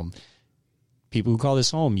this home. People who call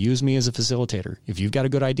this home use me as a facilitator. If you've got a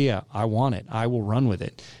good idea, I want it. I will run with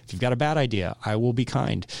it. If you've got a bad idea, I will be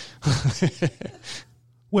kind.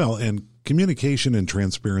 Well, and communication and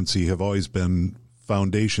transparency have always been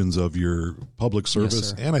foundations of your public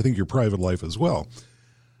service, and I think your private life as well.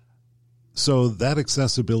 So that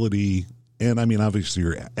accessibility, and I mean, obviously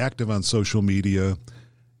you're active on social media.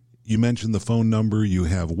 You mentioned the phone number, you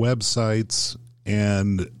have websites,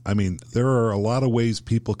 and I mean, there are a lot of ways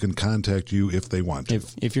people can contact you if they want to.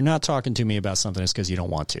 If you're not talking to me about something, it's because you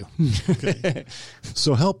don't want to. Okay.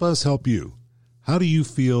 So help us help you. How do you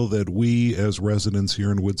feel that we as residents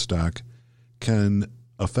here in Woodstock can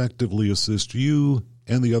effectively assist you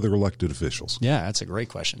and the other elected officials? Yeah, that's a great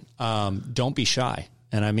question. Don't be shy.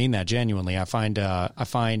 And I mean that genuinely. I find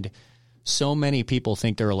so many people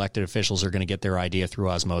think their elected officials are going to get their idea through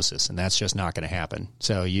osmosis, and that's just not going to happen.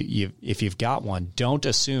 So if you've got one, don't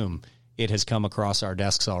assume it has come across our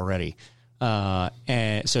desks already.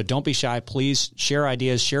 And so don't be shy. Please share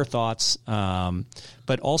ideas, share thoughts.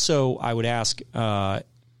 But also I would ask, in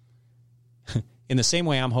the same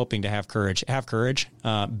way I'm hoping to have courage.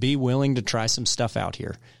 Be willing to try some stuff out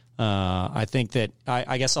here. I think that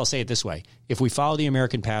I guess I'll say it this way. If we follow the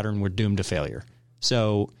American pattern, we're doomed to failure.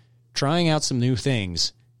 So trying out some new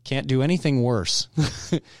things can't do anything worse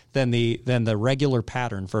than the regular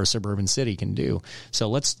pattern for a suburban city can do. So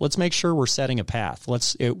let's make sure we're setting a path.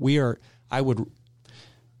 There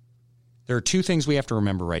are two things we have to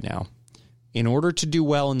remember right now. In order to do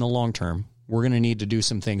well in the long term, we're going to need to do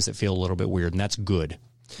some things that feel a little bit weird, and that's good.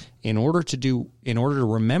 In order to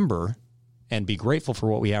remember and be grateful for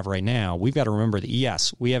what we have right now, we've got to remember that,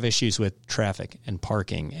 yes, we have issues with traffic and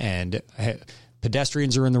parking, and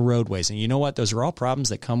pedestrians are in the roadways. And you know what? Those are all problems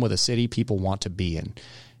that come with a city people want to be in.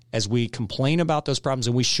 As we complain about those problems,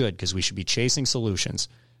 and we should, because we should be chasing solutions,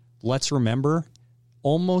 let's remember,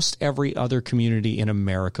 almost every other community in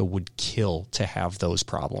America would kill to have those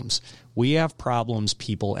problems. We have problems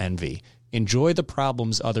people envy. Enjoy the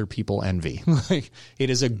problems other people envy. It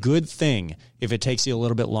is a good thing if it takes you a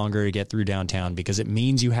little bit longer to get through downtown, because it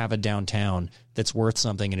means you have a downtown that's worth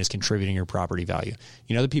something and is contributing your property value.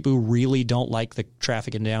 You know, the people who really don't like the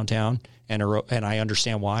traffic in downtown, and I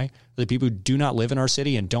understand why, the people who do not live in our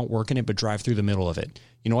city and don't work in it but drive through the middle of it.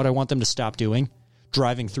 You know what I want them to stop doing?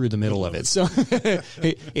 Driving through the middle of it. So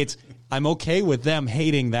I'm okay with them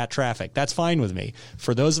hating that traffic. That's fine with me.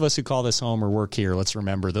 For those of us who call this home or work here, let's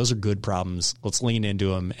remember those are good problems. Let's lean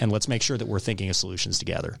into them, and let's make sure that we're thinking of solutions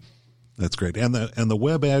together. That's great. And the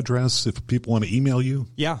web address, if people want to email you?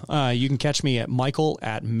 Yeah, you can catch me at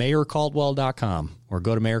michael@mayorcaldwell.com, or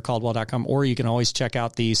go to mayorcaldwell.com, or you can always check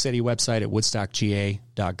out the city website at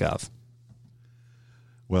woodstockga.gov.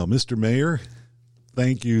 Well, Mr. Mayor,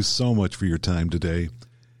 thank you so much for your time today,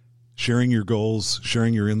 sharing your goals,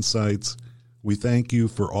 sharing your insights. We thank you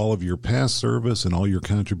for all of your past service and all your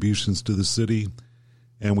contributions to the city,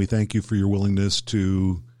 and we thank you for your willingness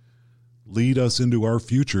to lead us into our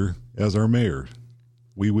future as our mayor.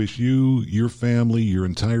 We wish you, your family, your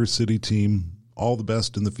entire city team all the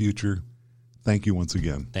best in the future. Thank you once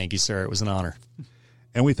again. Thank you, sir. It was an honor.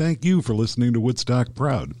 And we thank you for listening to Woodstock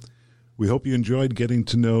Proud. We hope you enjoyed getting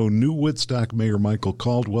to know new Woodstock Mayor Michael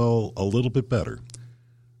Caldwell a little bit better.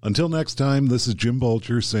 Until next time, this is Jim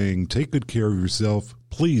Bulger saying take good care of yourself,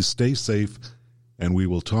 please stay safe, and we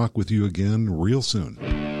will talk with you again real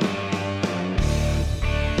soon.